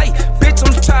for play. Bitch,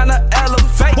 I'm tryna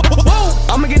elevate.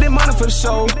 I'ma get that money for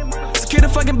sure. Secure the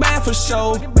fucking band for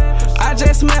sure. I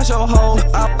just smash your hoe.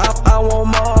 I want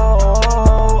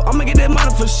more. I'ma get that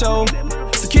money for sure.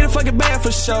 Secure the fucking band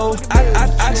for sure.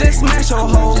 I just smash your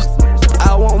hoe.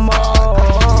 I want more.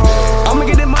 I'ma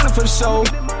get that money for sure.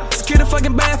 Secure the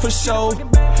fucking band for sure.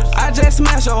 I just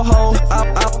smash your hoe.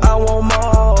 I want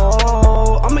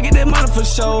more. I'ma get that money for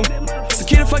sure.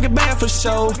 Secure the fucking band for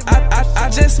sure. I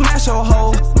just smash your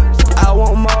hoe. I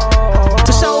want more.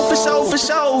 For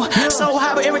sure. So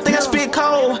high, but everything I spit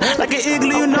cold. Like an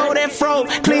igloo, you know that fro.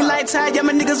 Clean like tie, yeah,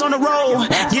 my niggas on the road.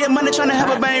 Yeah, money tryna have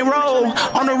a bang roll.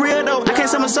 On the real though, I can't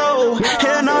sell my soul.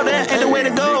 Hell no, that ain't the way to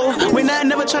go. We not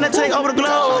never tryna take over the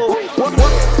globe.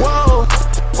 Whoa,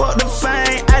 fuck the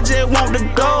fame, I just want the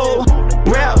gold.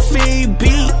 Rap feed,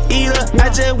 beat eater, I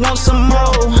just want some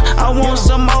more. I want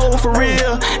some more for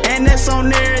real, and that's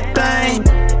on everything.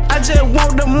 I just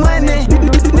want the money,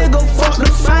 nigga, fuck the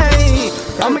fame.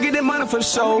 I'ma get that money for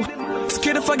sure.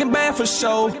 Secure the fucking band for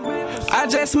sure. I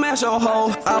just smash your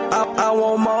hoe. I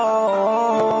want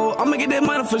more. I'ma get that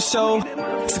money for sure.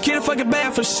 Secure the fucking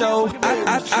band for sure.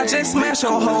 I just smash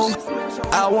your hoe.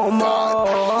 I want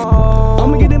more.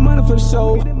 I'ma get that money for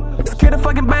sure. Secure the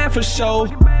fucking band for sure.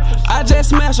 I just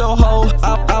smash your hoe.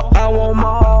 I want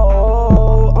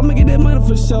more. I'ma get that money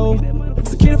for sure.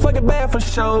 Secure the fucking band for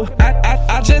sure.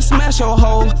 I just smash your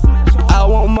hoe. I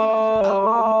want more.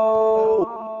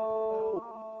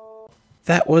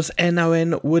 That was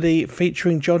NON Woody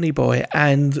featuring Johnny Boy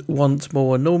and Want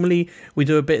More. Normally we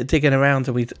do a bit of digging around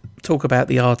and we talk about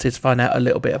the artists, find out a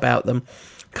little bit about them.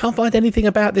 Can't find anything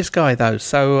about this guy though,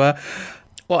 so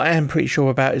what I am pretty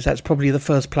sure about is that's probably the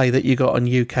first play that you got on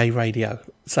UK radio.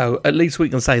 So at least we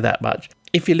can say that much.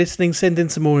 If you're listening, send in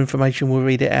some more information. We'll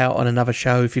read it out on another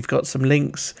show if you've got some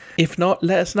links. If not,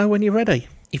 let us know when you're ready.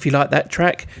 If you like that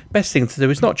track, best thing to do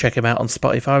is not check him out on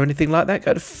Spotify or anything like that.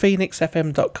 Go to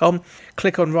phoenixfm.com,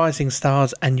 click on Rising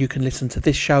Stars, and you can listen to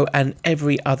this show and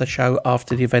every other show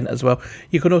after the event as well.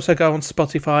 You can also go on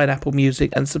Spotify and Apple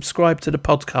Music and subscribe to the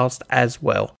podcast as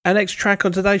well. Our next track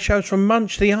on today's show is from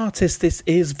Munch the Artist. This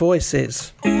is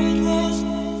Voices.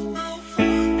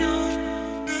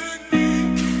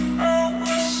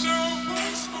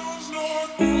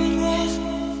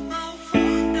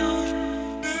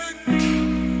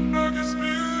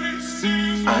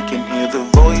 I can hear the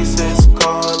voices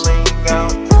calling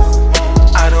out.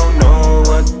 I don't know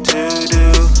what to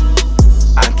do.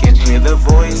 I can hear the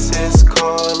voices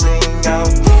calling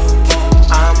out.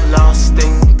 I'm lost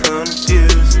and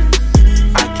confused.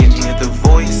 I can hear the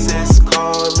voices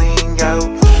calling out.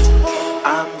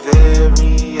 I'm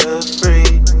very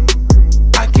afraid.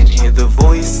 I can hear the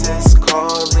voices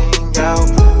calling out.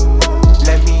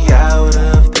 Let me out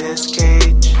of this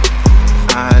cage.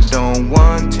 I don't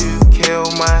want to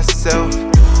kill myself,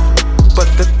 but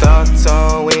the thought's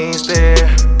always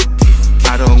there.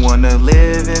 I don't wanna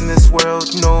live in this world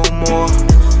no more.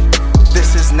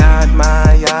 This is not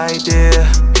my idea,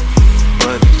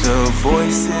 but the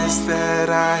voices that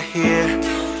I hear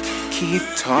keep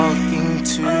talking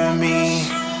to me,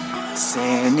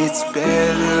 saying it's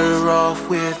better off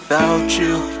without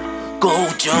you. Go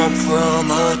jump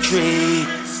from a tree.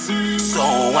 so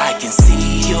I can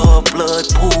see your blood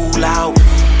pool out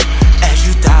as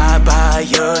you die by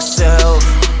yourself.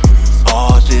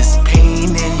 All this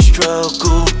pain and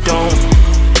struggle don't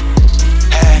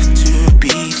have to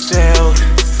be felt.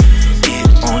 It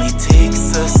only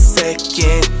takes a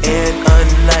second, and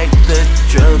unlike the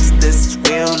drugs, this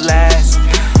will last.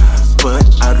 But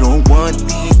I don't want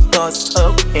these thoughts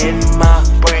up in my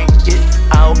brain. Get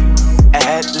out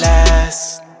at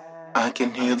last. I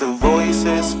can hear the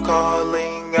voices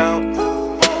calling out.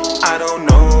 I don't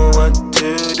know what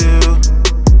to do.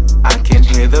 I can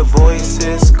hear the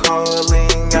voices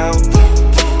calling out.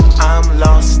 I'm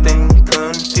lost and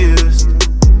confused.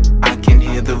 I can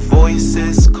hear the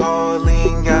voices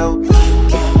calling out.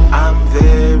 I'm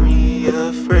very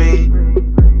afraid.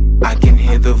 I can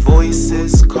hear the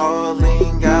voices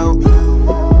calling out.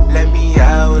 Let me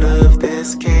out of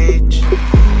this cage.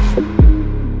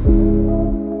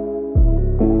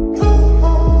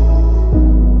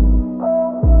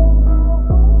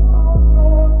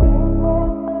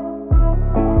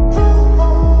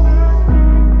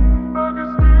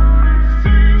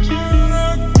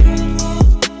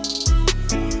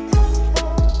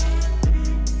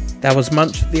 That was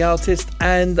Munch the artist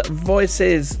and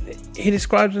Voices. He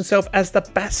describes himself as the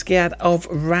Basquiat of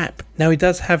rap. Now he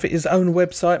does have his own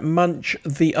website,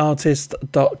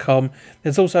 munchtheartist.com.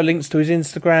 There's also links to his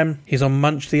Instagram. He's on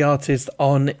Munch the Artist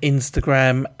on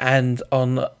Instagram and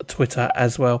on Twitter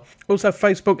as well. Also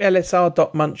Facebook,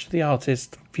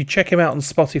 lsr.munchtheartist. If you check him out on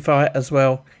Spotify as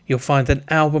well, you'll find an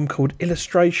album called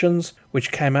Illustrations,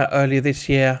 which came out earlier this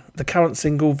year. The current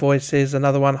single, Voices,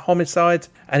 another one, Homicide,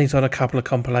 and he's on a couple of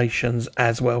compilations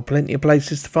as well. Plenty of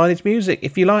places to find his music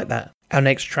if you like that. Our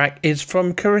next track is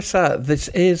from Carissa. This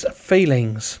is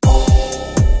Feelings.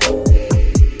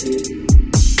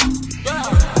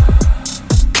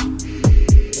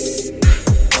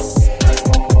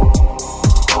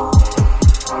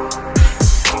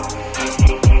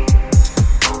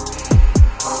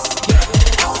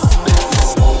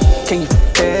 Can you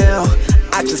feel?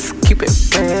 I just keep it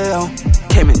real.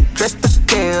 Came in dressed to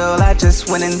kill. I just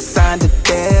went and signed a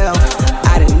deal.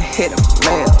 I didn't hit a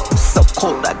mail. So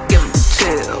cold, I give them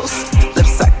chills.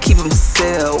 Lips, I keep them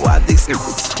sealed. While these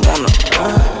niggas wanna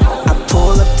I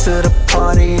pull up to the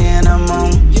party and I'm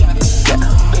on. Yeah,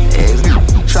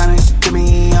 tryna get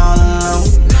me all alone.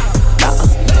 Nah,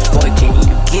 boy, can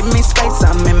you give me space?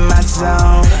 I'm in my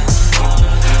zone.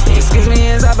 Excuse me,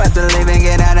 as I'm about to leave and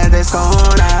get out of this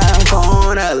corner.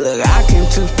 Look, I came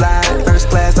to fly first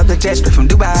class off the jet straight from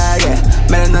Dubai, yeah.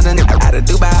 Met another nigga out of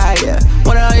Dubai, yeah.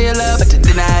 Want all your love, but you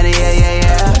denied it,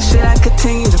 yeah. Should I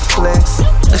continue to flex?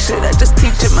 Or should I just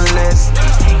teach it my list?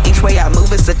 Each way I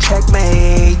move is a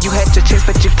checkmate. You had your chance,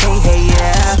 but you can't, hey,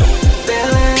 yeah.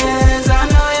 Feelings, I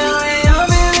know you're in your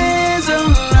feelings,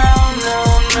 oh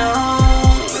no.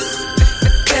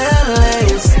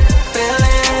 Feelings,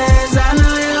 I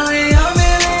know you're in your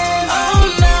feelings,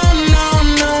 oh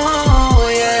no,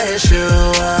 yes you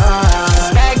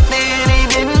are. Back then he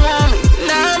didn't want me,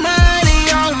 now I'm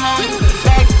hiding on me.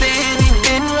 Back then he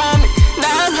didn't want me,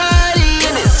 now I'm hiding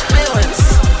in his feelings.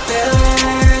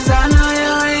 Feelings, I know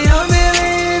you're in your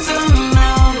feelings, oh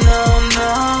no.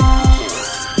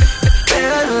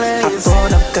 Feelings. I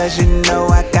pulled up cause you know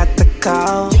I got the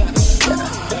call.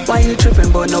 Why you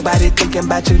tripping, boy? Nobody thinking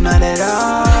about you, none at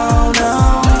all,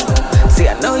 no. See,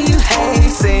 I know you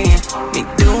hate seeing me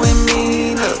doing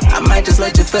me. Look, I might just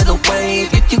let you feel the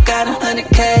wave if you got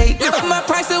 100K. My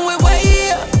pricing went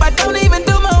way up. I don't even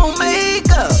do my own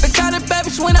makeup. The kind of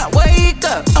babish when I wake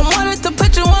up. I wanted to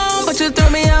put you on, but you threw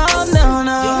me off, no.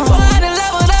 Boy, I done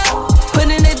leveled up,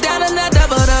 putting it down and I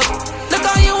doubled up. Look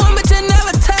all you want, but you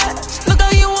never touch. Look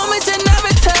all you want, but you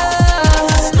never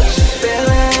touch.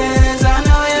 Feelings, I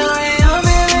know you're in your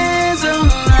feelings, oh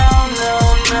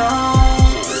no.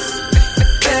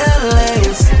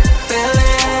 Feelings,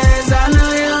 I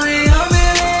know you're in your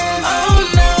feelings, oh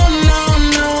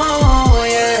no,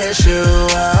 yes you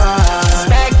are.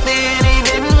 Back then he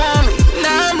didn't want me,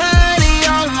 now I'm hiding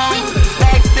on me.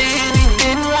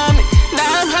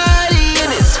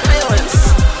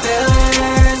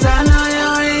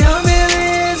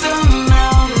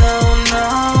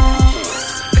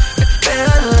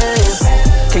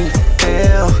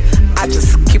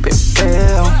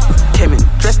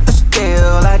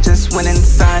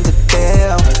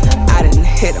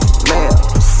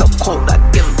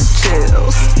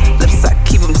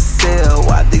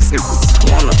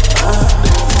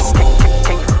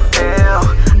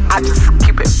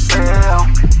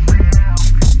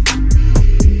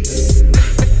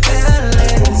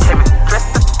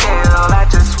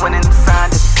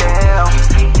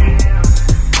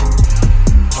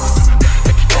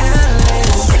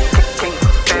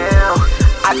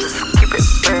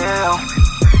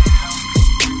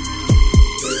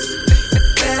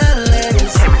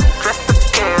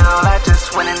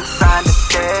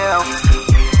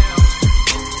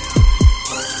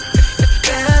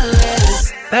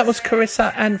 was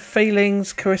Carissa and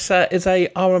Feelings. Carissa is a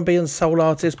R&B and soul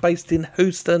artist based in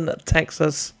Houston,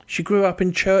 Texas. She grew up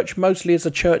in church, mostly as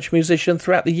a church musician.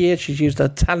 Throughout the years, she's used her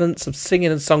talents of singing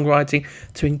and songwriting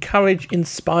to encourage,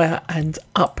 inspire and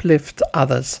uplift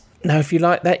others. Now, if you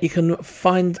like that, you can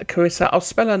find Carissa. I'll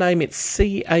spell her name. It's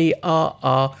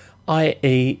Carriesa.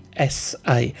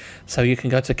 So you can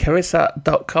go to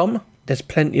carissa.com. There's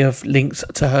plenty of links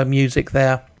to her music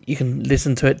there. You can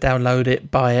listen to it, download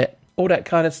it, buy it, all that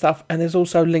kind of stuff. And there's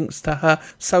also links to her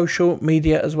social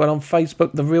media as well on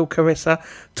Facebook, The Real Carissa,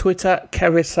 Twitter,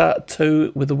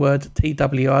 Carissa2 with the word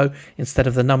TWO instead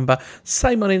of the number.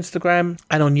 Same on Instagram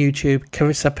and on YouTube,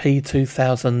 Carissa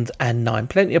P2009.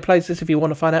 Plenty of places if you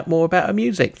want to find out more about her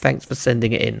music. Thanks for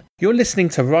sending it in. You're listening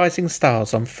to Rising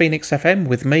Stars on Phoenix FM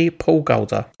with me, Paul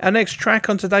Golder. Our next track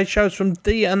on today's show is from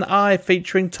D&I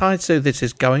featuring Taisu. This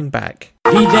is Going Back.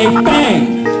 DJ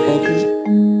Bang!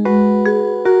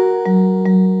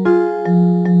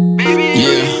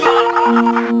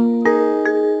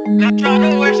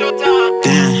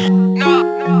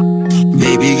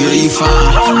 Baby girl, you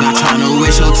fine, not tryna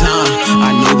waste your time.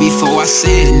 I know before I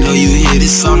said it, know you hear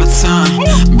this all the time.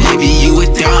 Baby, you a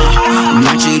dime,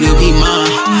 want you to be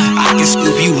mine. I can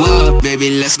scoop you up, baby,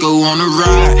 let's go on a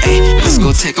ride. Ay, let's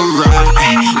go take a ride,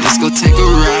 ay, let's go take a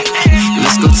ride.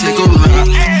 Let's go take a ride,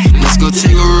 let's go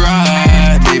take a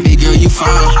ride. Baby girl, you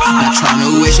fine, not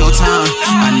tryna waste your time.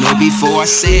 I know before I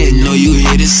said it, know you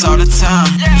hear this all the time.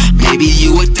 Baby,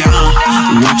 you a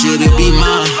dime, want you to be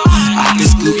mine. I can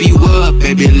scoop you up,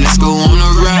 baby, let's go on a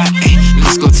ride. Ay,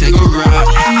 let's go take a ride,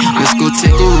 let's go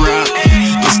take a ride.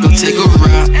 Let's go take a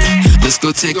ride, let's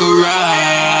go take a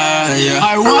ride, yeah.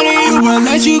 I wanted you but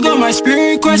let you go, my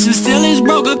spirit question still is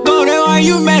broke. A golden why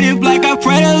you made it black, I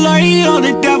pray to Lord he hold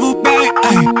the devil back,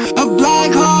 ay. A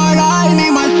black heart, I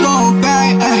need my soul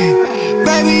back, ay.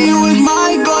 Baby, you was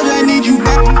my gold, I need you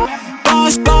back.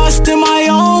 Lost in my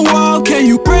own world, can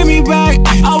you bring me back?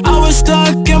 I was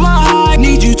stuck in my heart,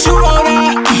 need you to roll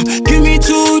that. Give me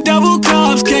 2 double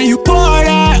cups, can you pour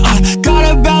that?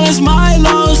 Gotta balance my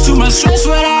loans, too much stress for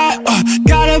that.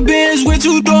 Got a Benz with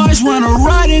 2 doors, wanna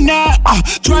ride in that.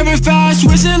 Driving fast,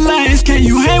 switching lanes, can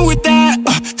you hang with that?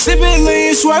 Sipping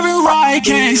lean, swerving right,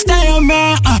 can't stay on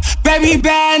man. Baby,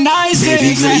 bad nights,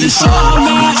 baby, girl, you fine, I'm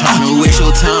not tryna waste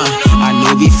your time. I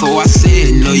know before I said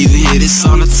it, know you hear this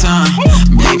all the time.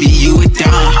 Baby, you a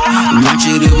dime, want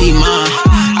you to be mine.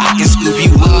 I can scoop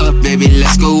you up, baby,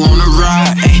 let's go on a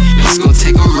ride. Ay, let's go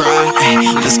take a ride, ay,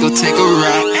 let's go take a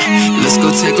ride. Let's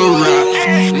go take a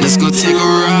ride, let's go take a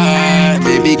ride.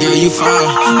 Baby girl, you fine,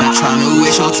 not tryna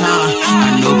waste your time.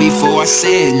 I know before I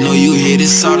said it, know you hear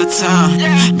this all the time.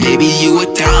 Baby, you a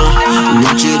dime,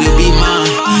 want you to be mine.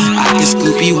 I can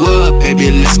scoop you up,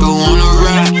 baby, let's go on a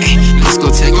ride. Ay, let's go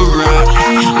take a ride,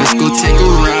 let's go take a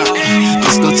ride.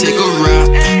 Let's go take a ride,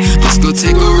 let's go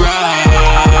take a ride,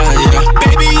 yeah.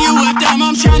 Baby, you a dime,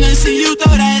 I'm tryna see you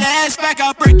throw that ass back.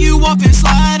 I'll break you off and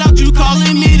slide out, you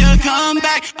calling me to come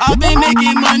back. I've been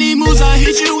making money moves, I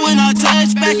hit you when I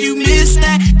touch back. You miss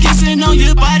that, kissing on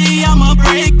your body, I'ma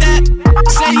break that.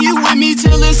 Say you with me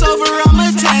till it's over,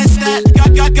 I'ma test that.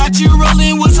 Got you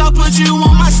rolling, what's up, put you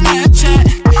on my Snapchat.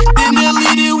 Then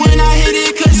delete it when I hit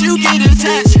it, cause you get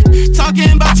attached.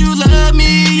 Talking about you love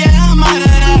me, yeah, I'm out of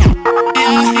that.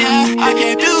 Yeah, I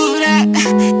can't do that.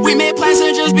 We made plans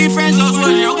to just be friends, those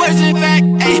were your words in fact.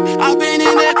 Ay, I've been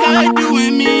in the cut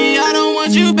doing me, I don't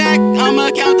want you back.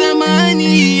 I'ma count the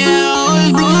money,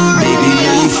 yeah. Baby,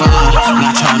 yeah, you fine,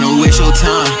 not tryna waste your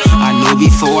time. I know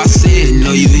before I said it,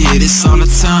 know you hear this all the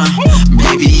time.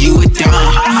 Baby, you a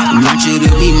dime, want you to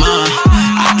be mine.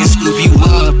 I can scoop you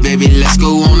up, baby, let's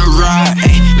go on a ride.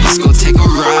 Ay, let's go take a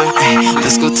ride, ay,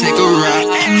 let's go take a ride.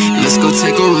 Let's go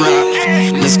take a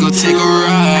ride, let's go take a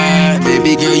ride.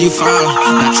 Baby girl, you fine,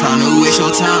 not tryna waste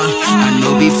your time. I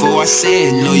know before I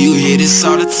said it, know you hear this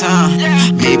all the time.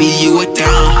 Baby, you a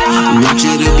dime, want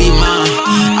you to be mine.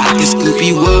 I can scoop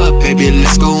you up, baby,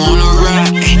 let's go on a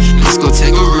ride. Ay, let's go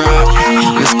take a ride,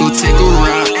 let's go take a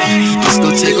ride. Let's go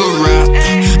take a ride,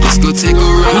 let's go take a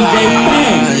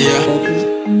ride, yeah.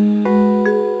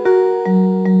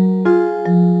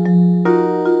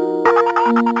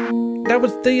 That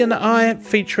was D&I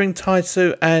featuring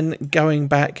Taisu and Going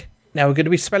Back. Now we're going to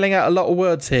be spelling out a lot of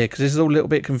words here because this is all a little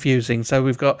bit confusing. So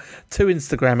we've got 2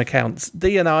 Instagram accounts.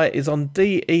 D&I is on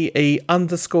DEE_N_AYYE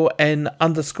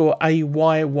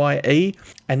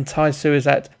and Taisu is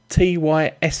at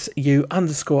TYSU_OTS.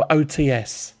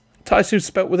 Taisu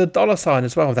spelt with a $sign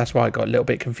as well. That's why it got a little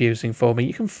bit confusing for me.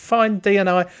 You can find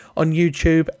D&I on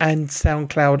YouTube and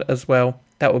SoundCloud as well.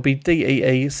 That would be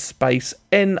DEE_N_AYYE.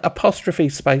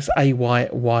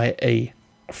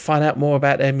 Find out more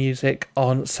about their music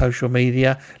on social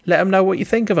media. Let them know what you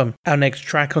think of them. Our next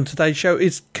track on today's show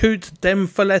is Coot Dem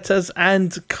for Letters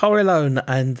and Corleone,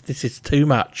 and this is Too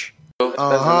Much. Man,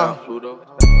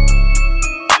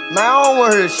 I don't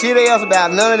want to hear shit else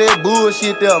about none of that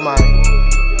bullshit there, man.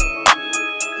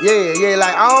 Yeah,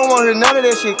 like, I don't want to hear none of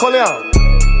that shit. Corleone.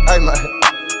 Hey, man.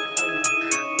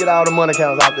 Get all the money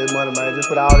counts out there, money, man. Just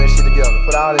put all that shit together.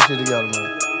 Put all that shit together,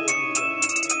 man.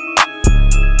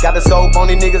 Got the soap on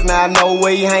these niggas, now I know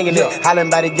where you hanging at.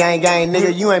 Hollin' by the gang,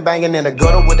 nigga, you ain't banging in the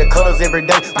gutter with the colors every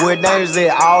day. Where danger's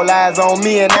at, all eyes on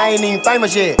me and I ain't even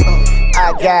famous yet.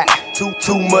 I got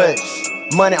too much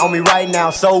money on me right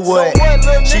now, so what?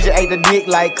 She just ate the dick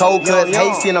like cold cuts.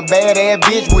 Hey, seen a bad ass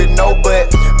bitch with no butt.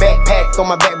 Backpack on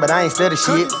my back, but I ain't study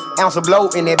shit. Ounce of blow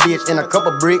in that bitch and a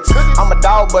couple bricks. I'm a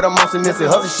dog, but I'm on some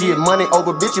missing hustle shit. Money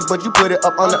over bitches, but you put it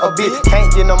up under a bitch. Can't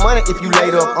get no money if you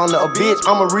laid up under a bitch.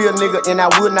 I'm a real nigga and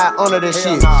I would not honor that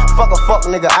shit. Fuck a fuck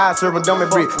nigga, I serve a dummy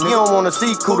brick. You don't wanna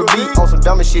see Cool to beat on some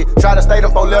dummy shit. Try to stay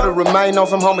them 4 letters, remain on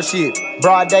some homer shit.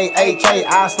 Broad day, AK,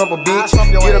 I stump a bitch.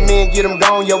 Get them in, get them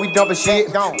gone, yo, we dumping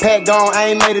shit. Pack gone,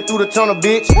 I ain't made it through the tunnel,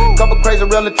 bitch. Couple crazy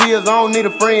relatives, I don't need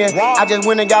a friend. I just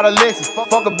went and got a Lexus,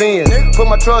 fuck a Benz. Put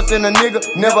my trust in a nigga,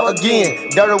 never again.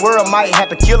 Dirty world might have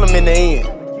to kill him in the end.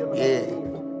 Yeah.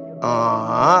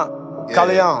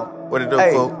 Corleone. What it do,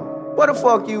 hey, fool? What the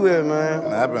fuck you with,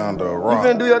 man? I been under a rock. You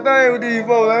finna do your thing with these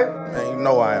folks, eh? Man, you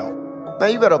know I am.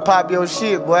 Man, you better pop your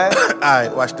shit, boy.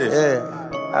 Alright, watch this. Yeah.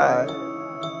 Alright.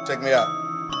 Check me out.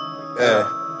 Yeah.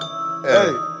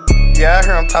 Hey. Yeah, I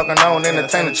hear him talking on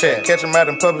entertainer chat. Catch him out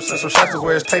in public, send some shots to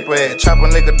where his paper at. Chop a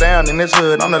nigga down in this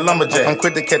hood on the lumberjack. I'm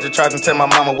quick to catch a charge and tell my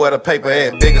mama where the paper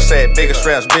at. Bigger set, bigger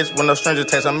straps, bitch, with no stranger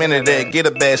taste, I'm into that. Get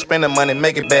a bag, spend the money,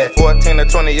 make it back. 14 to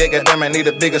 28, goddamn, I need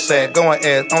a bigger sack. Going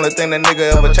ass, only thing that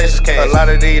nigga ever chase is cash. A lot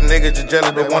of these niggas just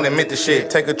jealous, but won't admit the shit.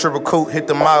 Take a triple coupe, hit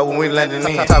the mile when we landing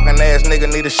in. Talking ass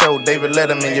nigga need a show, David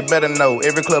Letterman, you better know.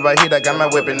 Every club I hit, I got my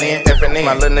weapon in, effing in.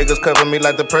 My little niggas cover me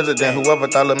like the president. Whoever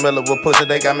thought Lil Miller would push it,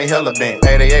 they got me hella bent.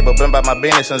 88, but been by my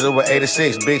business since it was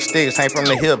 86. Big sticks, ain't from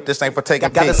the hip, this ain't for taking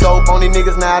pics. Got the soap on these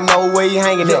niggas, now I know where you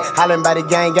hanging at. Hollin' by the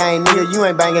gang, nigga, you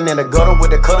ain't banging in the gutter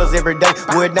with the colors every day.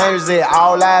 Where danger's at,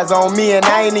 all eyes on me and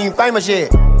I ain't even famous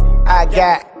yet. I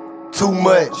got too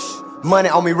much money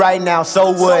on me right now,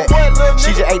 so what?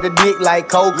 She just ate the dick like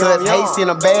cold cuts. Hey, seen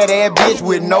a bad ass bitch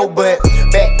with no butt.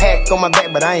 Backpack on my back,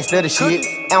 but I ain't study shit.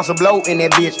 Ounce of blow in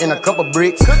that bitch and a couple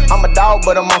bricks. I'm a dog,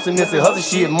 but I'm on some missing hustle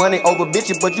shit. Money over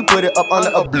bitches, but you put it up under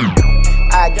a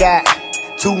bitch. I got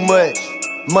too much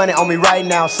money on me right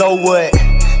now, so what?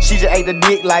 She just ate the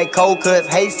dick like cold cuts.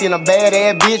 Hey, seen a bad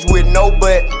ass bitch with no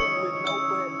butt.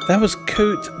 That was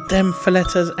Coot, Dem for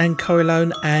Letters and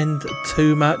Corleone and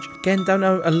Too Much. Again, don't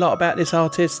know a lot about this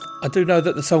artist. I do know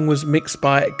that the song was mixed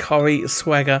by Corey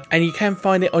Swagger and you can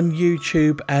find it on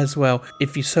YouTube as well.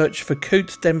 If you search for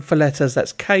Coot, Dem for Letters,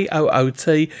 that's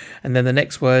Koot and then the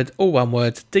next word, all one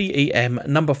word, DEM,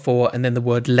 number 4 and then the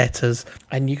word letters.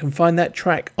 And you can find that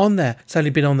track on there. It's only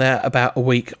been on there about a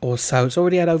week or so. It's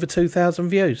already had over 2,000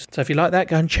 views. So if you like that,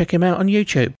 go and check him out on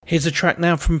YouTube. Here's a track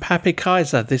now from Papi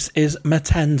Kaiser. This is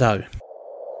Matando.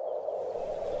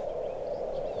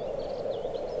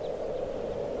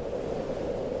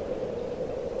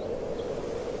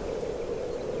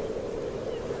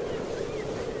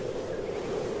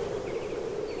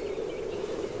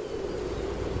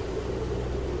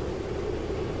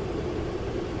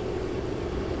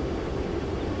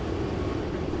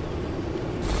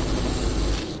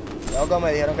 Loco,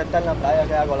 me dijeron que está en la playa,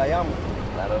 ¿qué hago? ¿La llamo?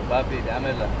 Claro, papi,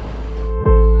 llámela.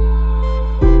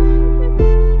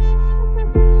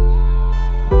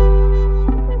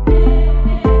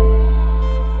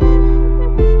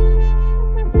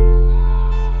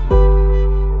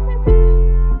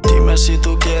 Si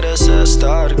tú quieres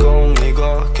estar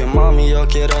conmigo, que mami yo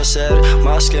quiero ser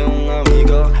más que un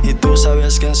amigo. Y tú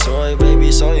sabes quién soy,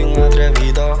 baby, soy un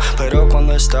atrevido. Pero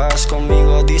cuando estás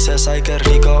conmigo dices ay qué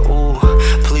rico,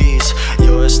 please.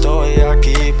 Yo estoy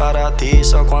aquí para ti,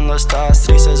 so cuando estás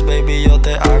tristes, baby, yo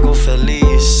te hago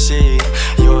feliz, sí.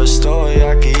 Yo estoy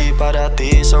aquí para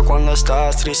ti, so cuando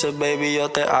estás triste, baby, yo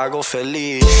te hago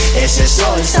feliz. Ese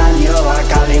sol salió a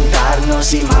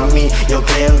calentarnos y mami, yo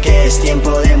creo que es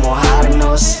tiempo de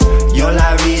mojarnos. Yo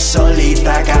la vi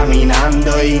solita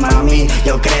caminando y mami,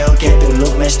 yo creo que tu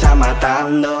look me está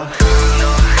matando.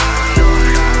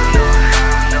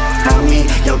 Mami,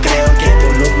 yo creo que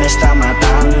tu look me está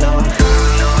matando.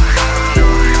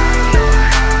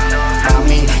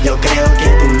 Mami, yo creo que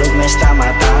tu look me está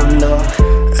matando.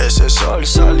 Ese sol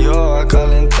salió a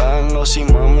calentarnos y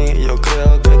mami, yo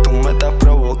creo que tú me estás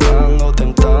provocando,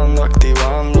 tentando,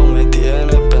 activando, me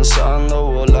tienes pensando,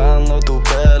 volando tu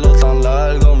pelo.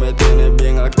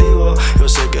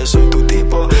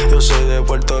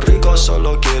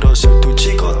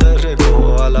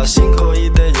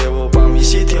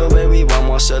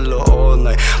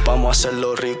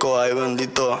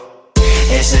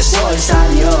 Ese sol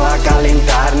salió a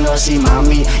calentarnos y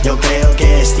mami, yo creo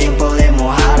que es tiempo de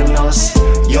mojarnos.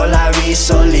 Yo la vi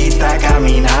solita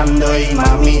caminando y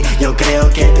mami, yo creo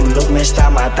que tu look me está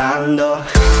matando.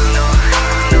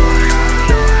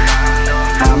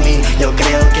 Mami, yo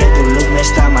creo que tu look me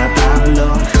está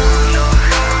matando.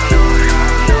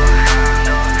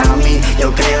 Mami,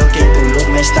 yo creo que tu look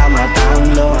me está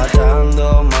matando.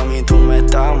 Matando, mami, tú me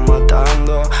estás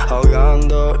matando.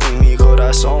 Ahogando y mi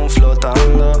corazón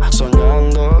flotando.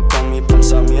 Soñando con mis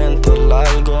pensamientos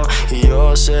largos. Y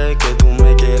yo sé que tú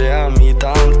me quieres a mí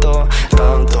tanto,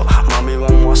 tanto. Mami,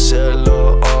 vamos a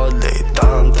hacerlo all day,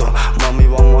 tanto. Mami,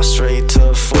 vamos straight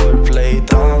to foreplay,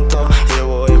 tanto.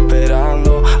 Llevo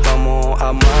esperando, vamos a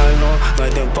amarnos. No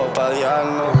hay tiempo para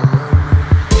odiarnos.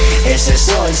 Ese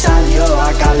sol salió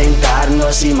a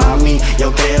calentarnos y mami,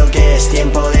 yo creo que es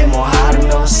tiempo de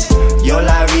mojarnos. Yo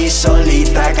la vi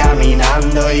solita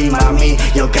caminando y mami,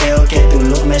 yo creo que tu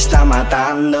look me está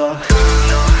matando.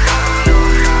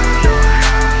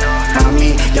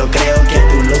 Mami, yo creo que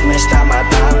tu look me está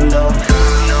matando.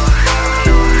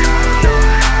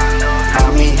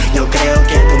 Mami, yo creo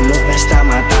que tu look me está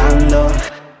matando.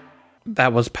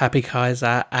 That was Papi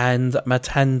Kaiser and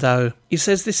Matando. He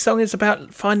says this song is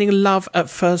about finding love at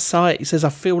first sight. He says, I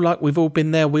feel like we've all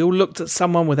been there. We all looked at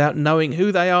someone without knowing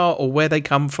who they are or where they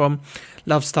come from.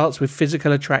 Love starts with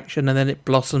physical attraction and then it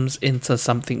blossoms into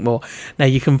something more. Now,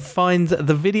 you can find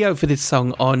the video for this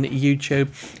song on YouTube.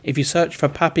 If you search for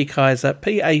Papi Kaiser,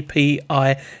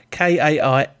 Papikaiser.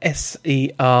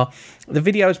 The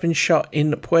video has been shot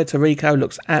in Puerto Rico.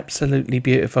 Looks absolutely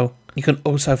beautiful. You can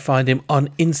also find him on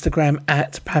Instagram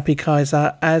at Papi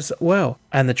Kaiser as well.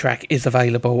 And the track is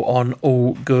available on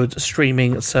all good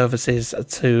streaming services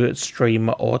to stream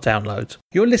or download.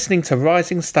 You're listening to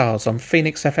Rising Stars on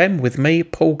Phoenix FM with me,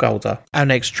 Paul Golder. Our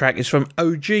next track is from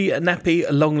OG Nappy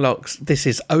Longlocks. This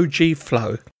is OG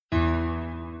Flow.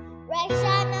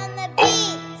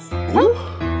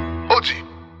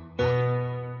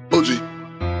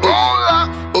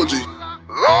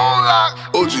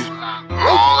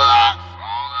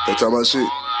 They talk about shit.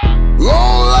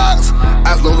 Long locks,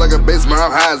 eyes low like a basement,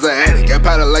 I'm high as an attic. Got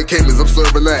powder like Caymans, I'm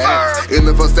serving the ass. In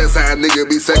the first that side, nigga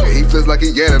be second. He feels like he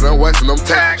got it, I'm waxing, I'm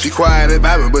tapped. She quiet and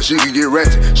vibing, but she can get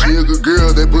ratchet. She a good girl,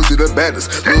 that pussy the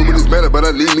baddest. Nobody's better, but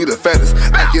I need me the fattest.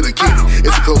 I get a kitty,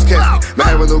 it's a close casket.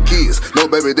 Not having no kids, no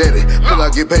baby daddy. Till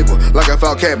I get paper, like I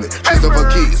found cabinet. She stuff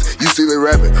her kids, you see they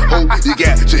rapping. Hope you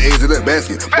got your eggs in that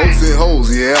basket. Boats and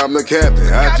hoes, yeah, I'm the captain.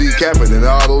 IG capping and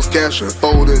all those captions.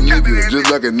 Folding niggas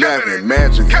just like a napkin.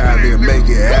 Magic, how they make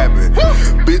it happen.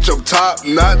 Bitch, I'm top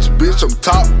notch, bitch, I'm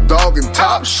top dog and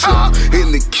top shelf.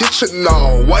 In the kitchen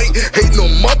all white, ain't no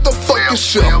motherfucking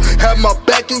shelf. Had my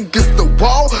back against the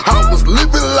wall, I was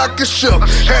living like a chef.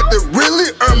 Had to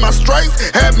really earn my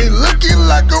stripes, had me looking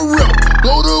like a rep.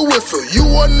 Blow the whistle, you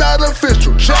are not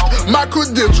official. Check my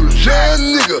credentials, yeah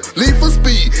nigga, leave for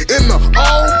speed in the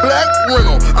all black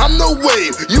rental. I'm the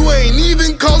wave, you ain't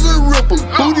even causing ripples.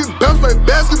 Booty bounce like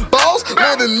basketballs,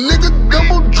 let a nigga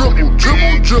double dribble,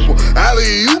 dribble, dribble.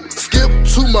 Alley-oop, skip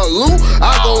to my loot.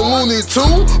 I go Looney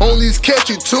Tune on these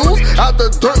catchy tunes. Out the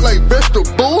dirt like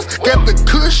vegetables. Got the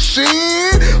cushion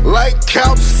like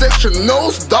couch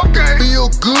sectionals. Dog can feel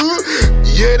good.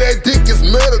 Yeah, that dick is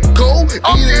medical.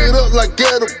 Eat it up like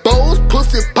edibles.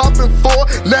 Pussy popping for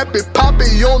nappy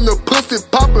poppy on the pussy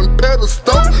popping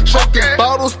pedestal. Shaking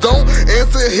bottles, don't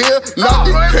answer here. Now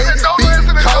you can't be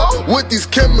caught with these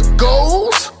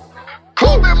chemicals.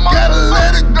 Gotta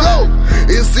let it go.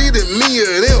 It's either me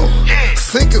or them.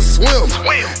 Sink or swim.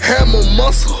 Hammer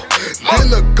muscle. Then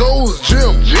the Gold's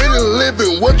Gym. Really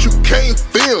living what you can't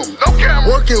film.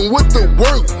 Working with the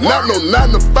work, not no 9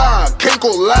 to 5. Can't go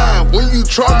live when you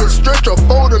tryna stretch a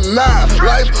 4 to 9.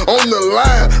 Life on the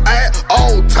line at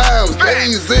all times.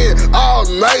 Days in all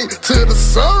night to the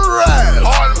sunrise.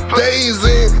 Days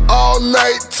in all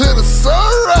night to the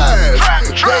sunrise.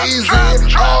 Days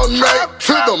in all night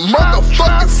to the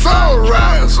motherfucking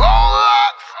sunrise.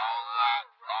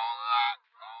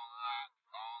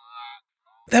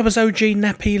 That was OG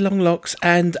Nappy Longlocks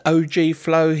and OG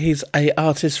Flow. He's a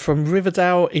artist from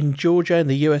Riverdale in Georgia in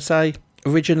the USA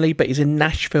originally, but he's in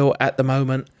Nashville at the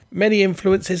moment. Many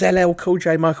influences: LL Cool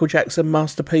J, Michael Jackson,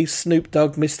 Master P, Snoop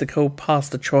Dogg, Mystical,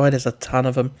 Pastor Troy. There's a ton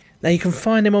of them. Now you can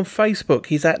find him on Facebook.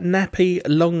 He's at Nappy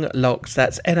Longlocks.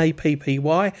 That's Nappy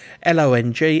Longlocks.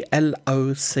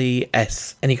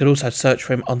 And you can also search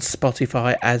for him on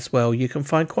Spotify as well. You can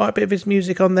find quite a bit of his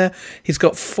music on there. He's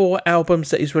got 4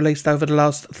 albums that he's released over the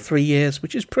last 3 years,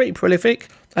 which is pretty prolific.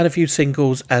 And a few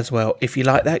singles as well. If you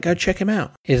like that, go check him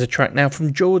out. Here's a track now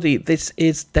from Geordie. This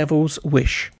is Devil's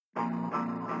Wish.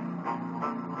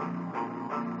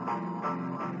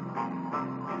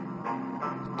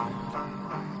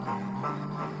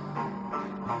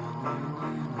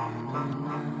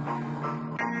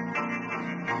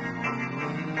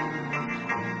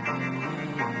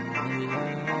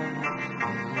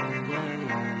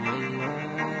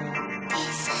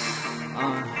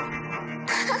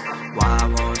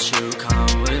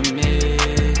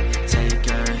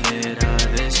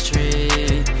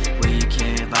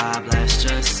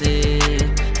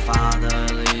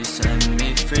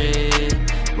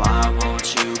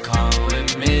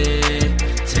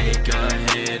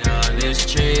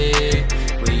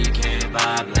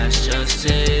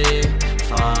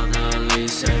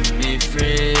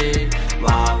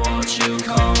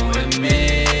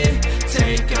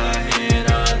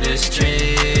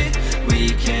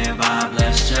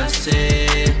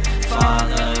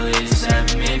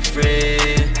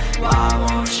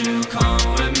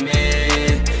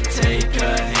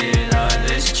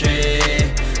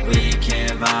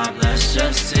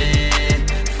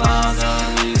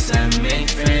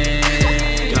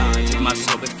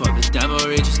 before the devil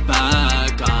reaches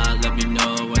back. God, let me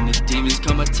know when the demons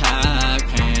come attack.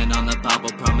 Hand on the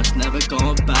Bible, promise never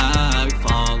going back.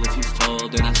 Fall if you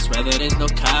fold, and I swear that there's no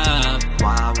cap.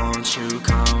 Why won't you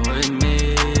come with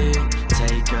me?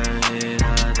 Take a hit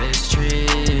of this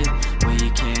tree. We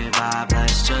can't vibe,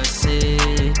 let's just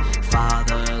see.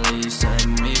 Fatherly, set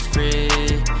me free.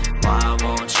 Why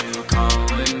won't you come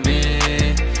with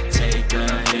me? Take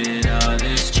a hit of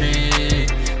this tree.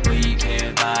 We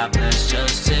can't vibe, let's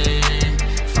just see.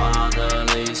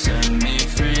 Fatherly, set me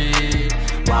free.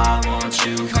 Why won't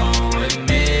you come with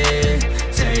me?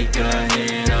 Take a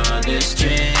hit of this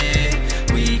tree.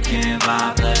 We can't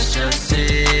vibe, let's just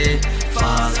see.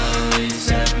 Fatherly,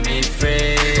 set me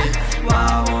free.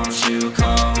 Why won't you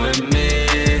come with me?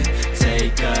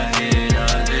 Take a hit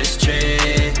of this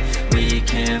tree. We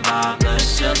can't vibe,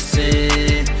 let's just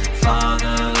see.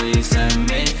 Fatherly, set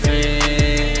me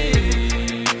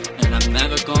free. And I'm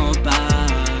never going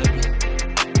back.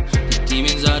 The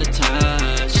demons are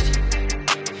detached.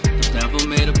 The devil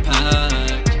made a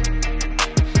pact.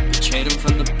 Betrayed him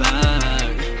from the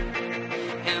back.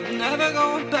 And I'm never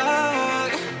going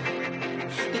back.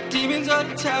 The demons are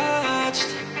detached.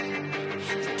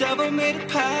 The devil made a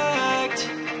pact.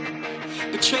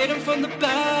 Betrayed him from the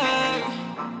back.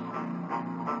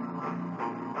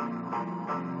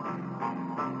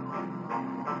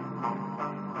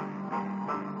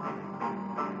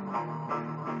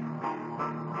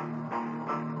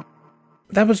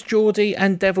 That was Geordie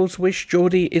and Devil's Wish.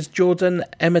 Geordie is Jordan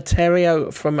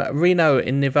Emeterio from Reno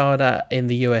in Nevada in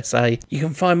the USA. You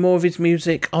can find more of his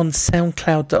music on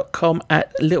soundcloud.com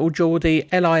at Little Geordie,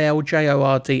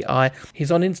 Liljordi. He's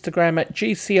on Instagram at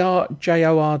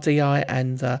GCRJordi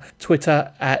and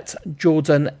Twitter at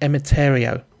Jordan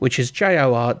Emeterio, which is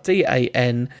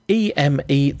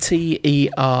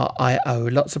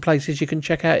JordanEmeterio. Lots of places you can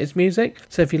check out his music.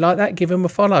 So if you like that, give him a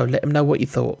follow. Let him know what you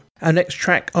thought. Our next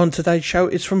track on today's show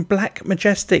is from Black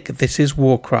Majestic. This is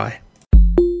War Cry.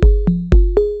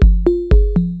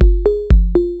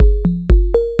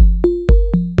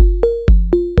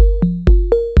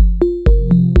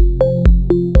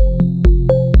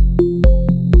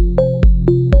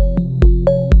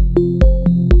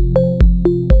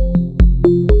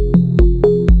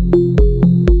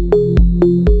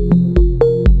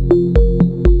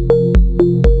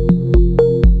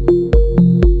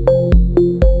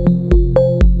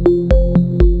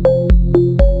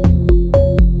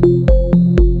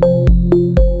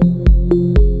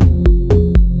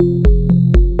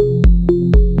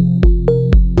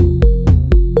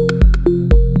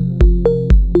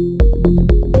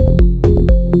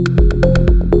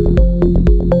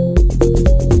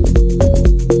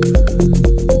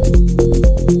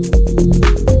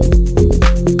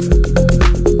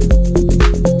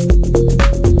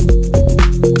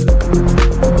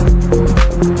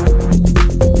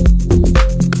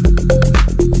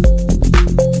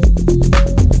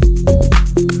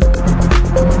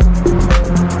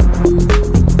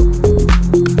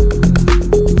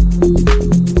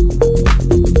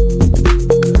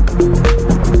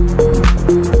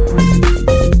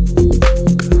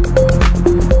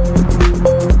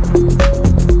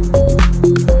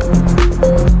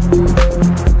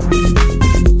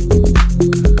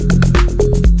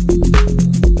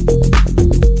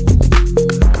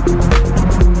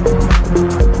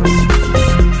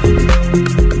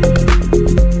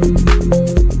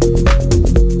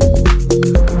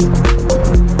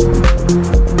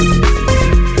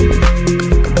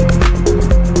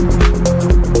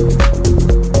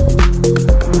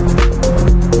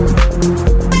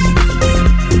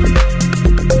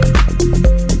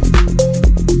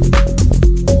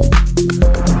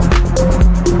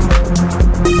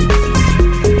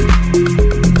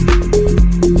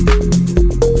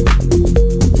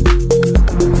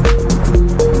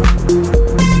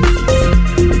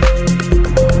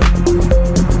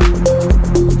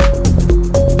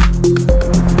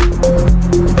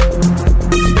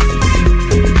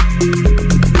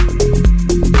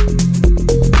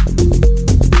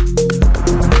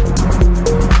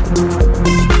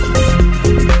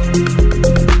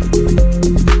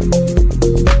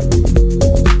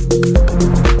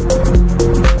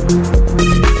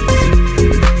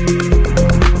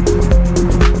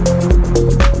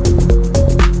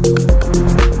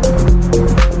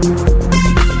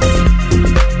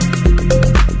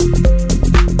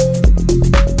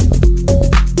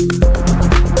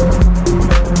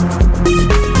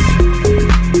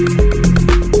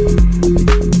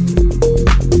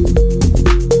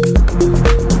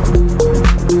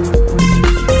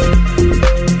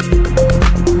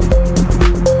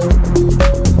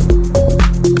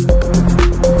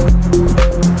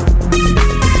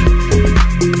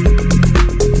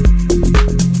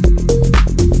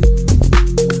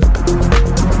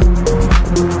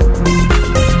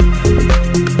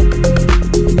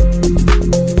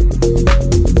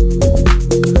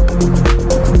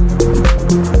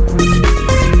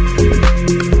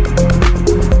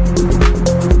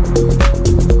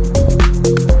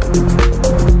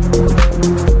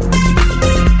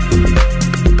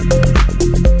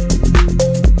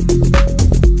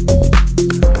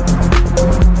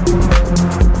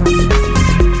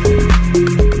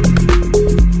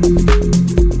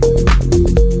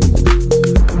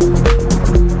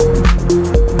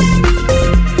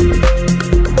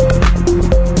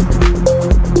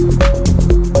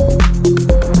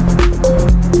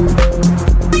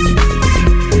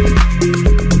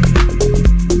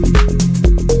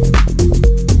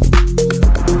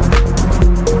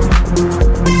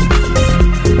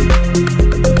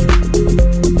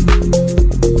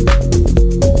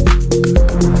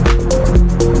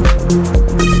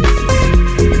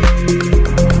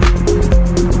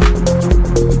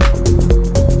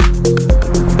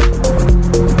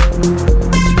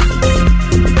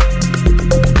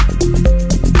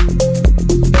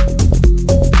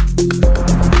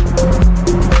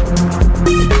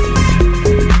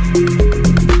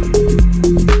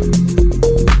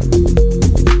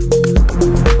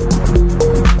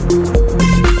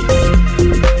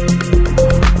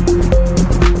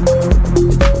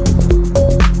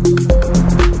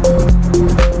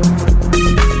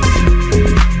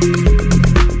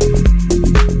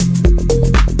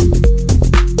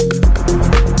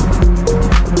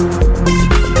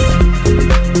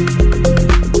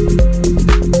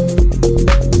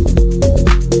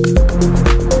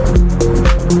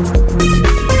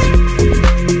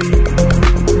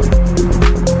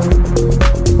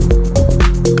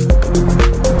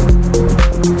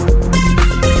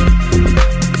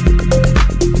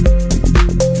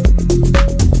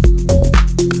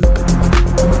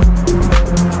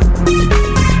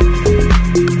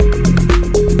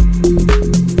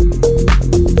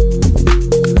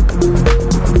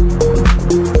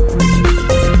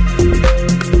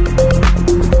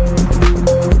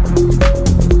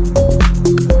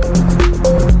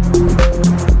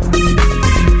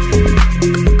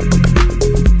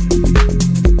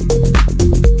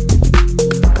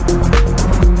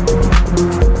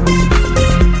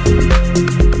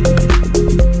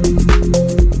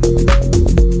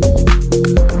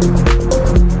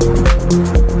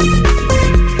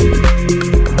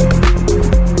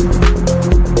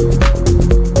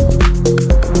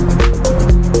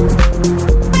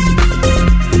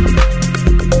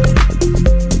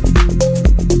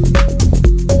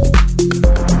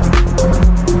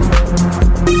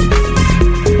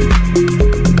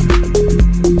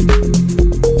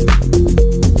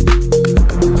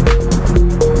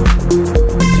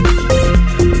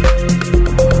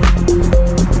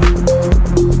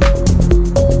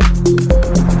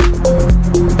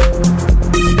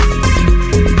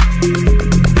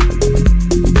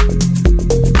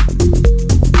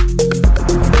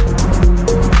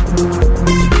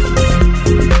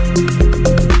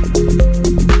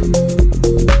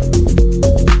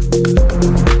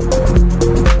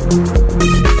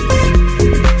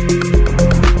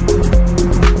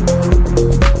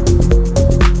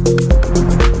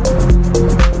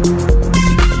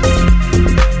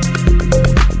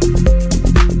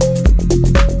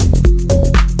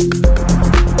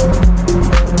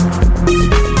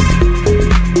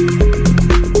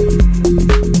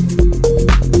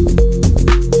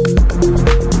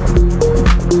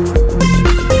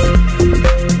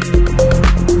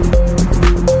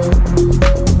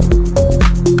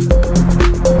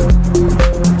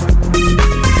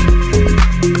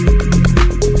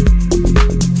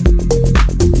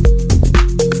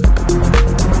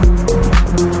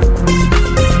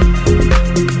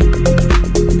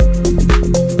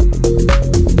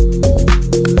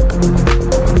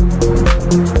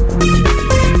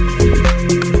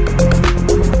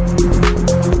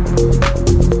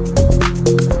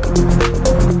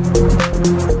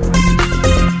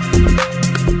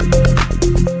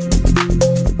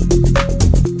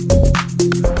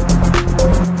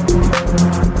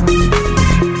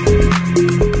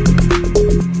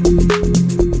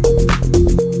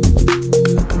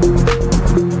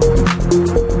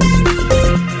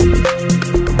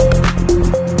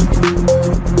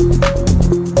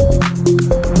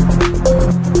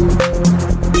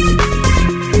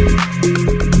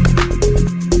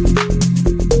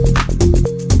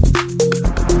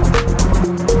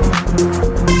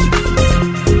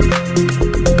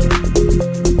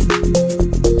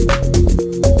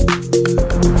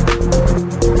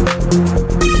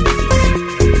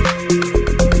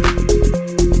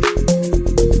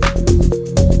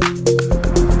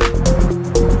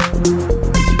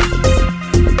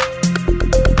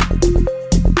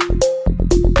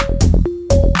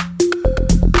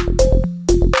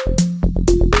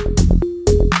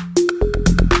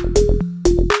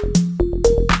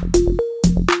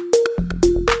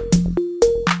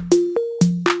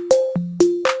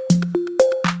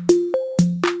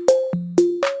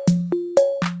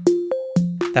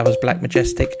 That was Black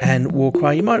Majestic and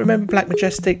Warcry. You might remember Black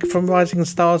Majestic from Rising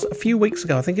Stars a few weeks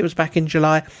ago. I think it was back in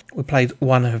July. We played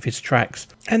one of his tracks.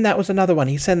 And that was another one.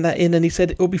 He sent that in and he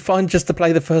said, it'll be fine just to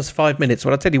play the first 5 minutes.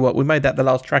 Well, I'll tell you what, we made that the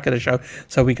last track of the show.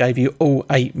 So we gave you all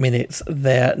 8 minutes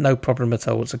there. No problem at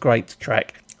all. It's a great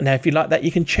track. Now, if you like that,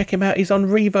 you can check him out. He's on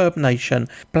Reverb Nation,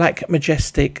 Black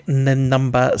Majestic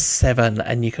number 7,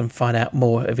 and you can find out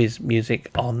more of his music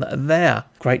on there.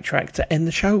 Great track to end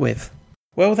the show with.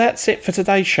 Well, that's it for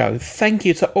today's show. Thank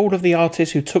you to all of the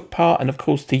artists who took part, and of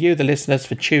course to you, the listeners,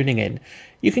 for tuning in.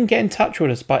 You can get in touch with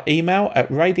us by email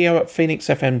at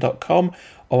radio@phoenixfm.com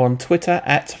or on Twitter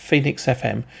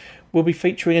 @PhoenixFM. We'll be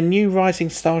featuring a new Rising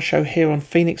Star show here on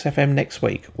Phoenix FM next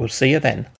week. We'll see you then.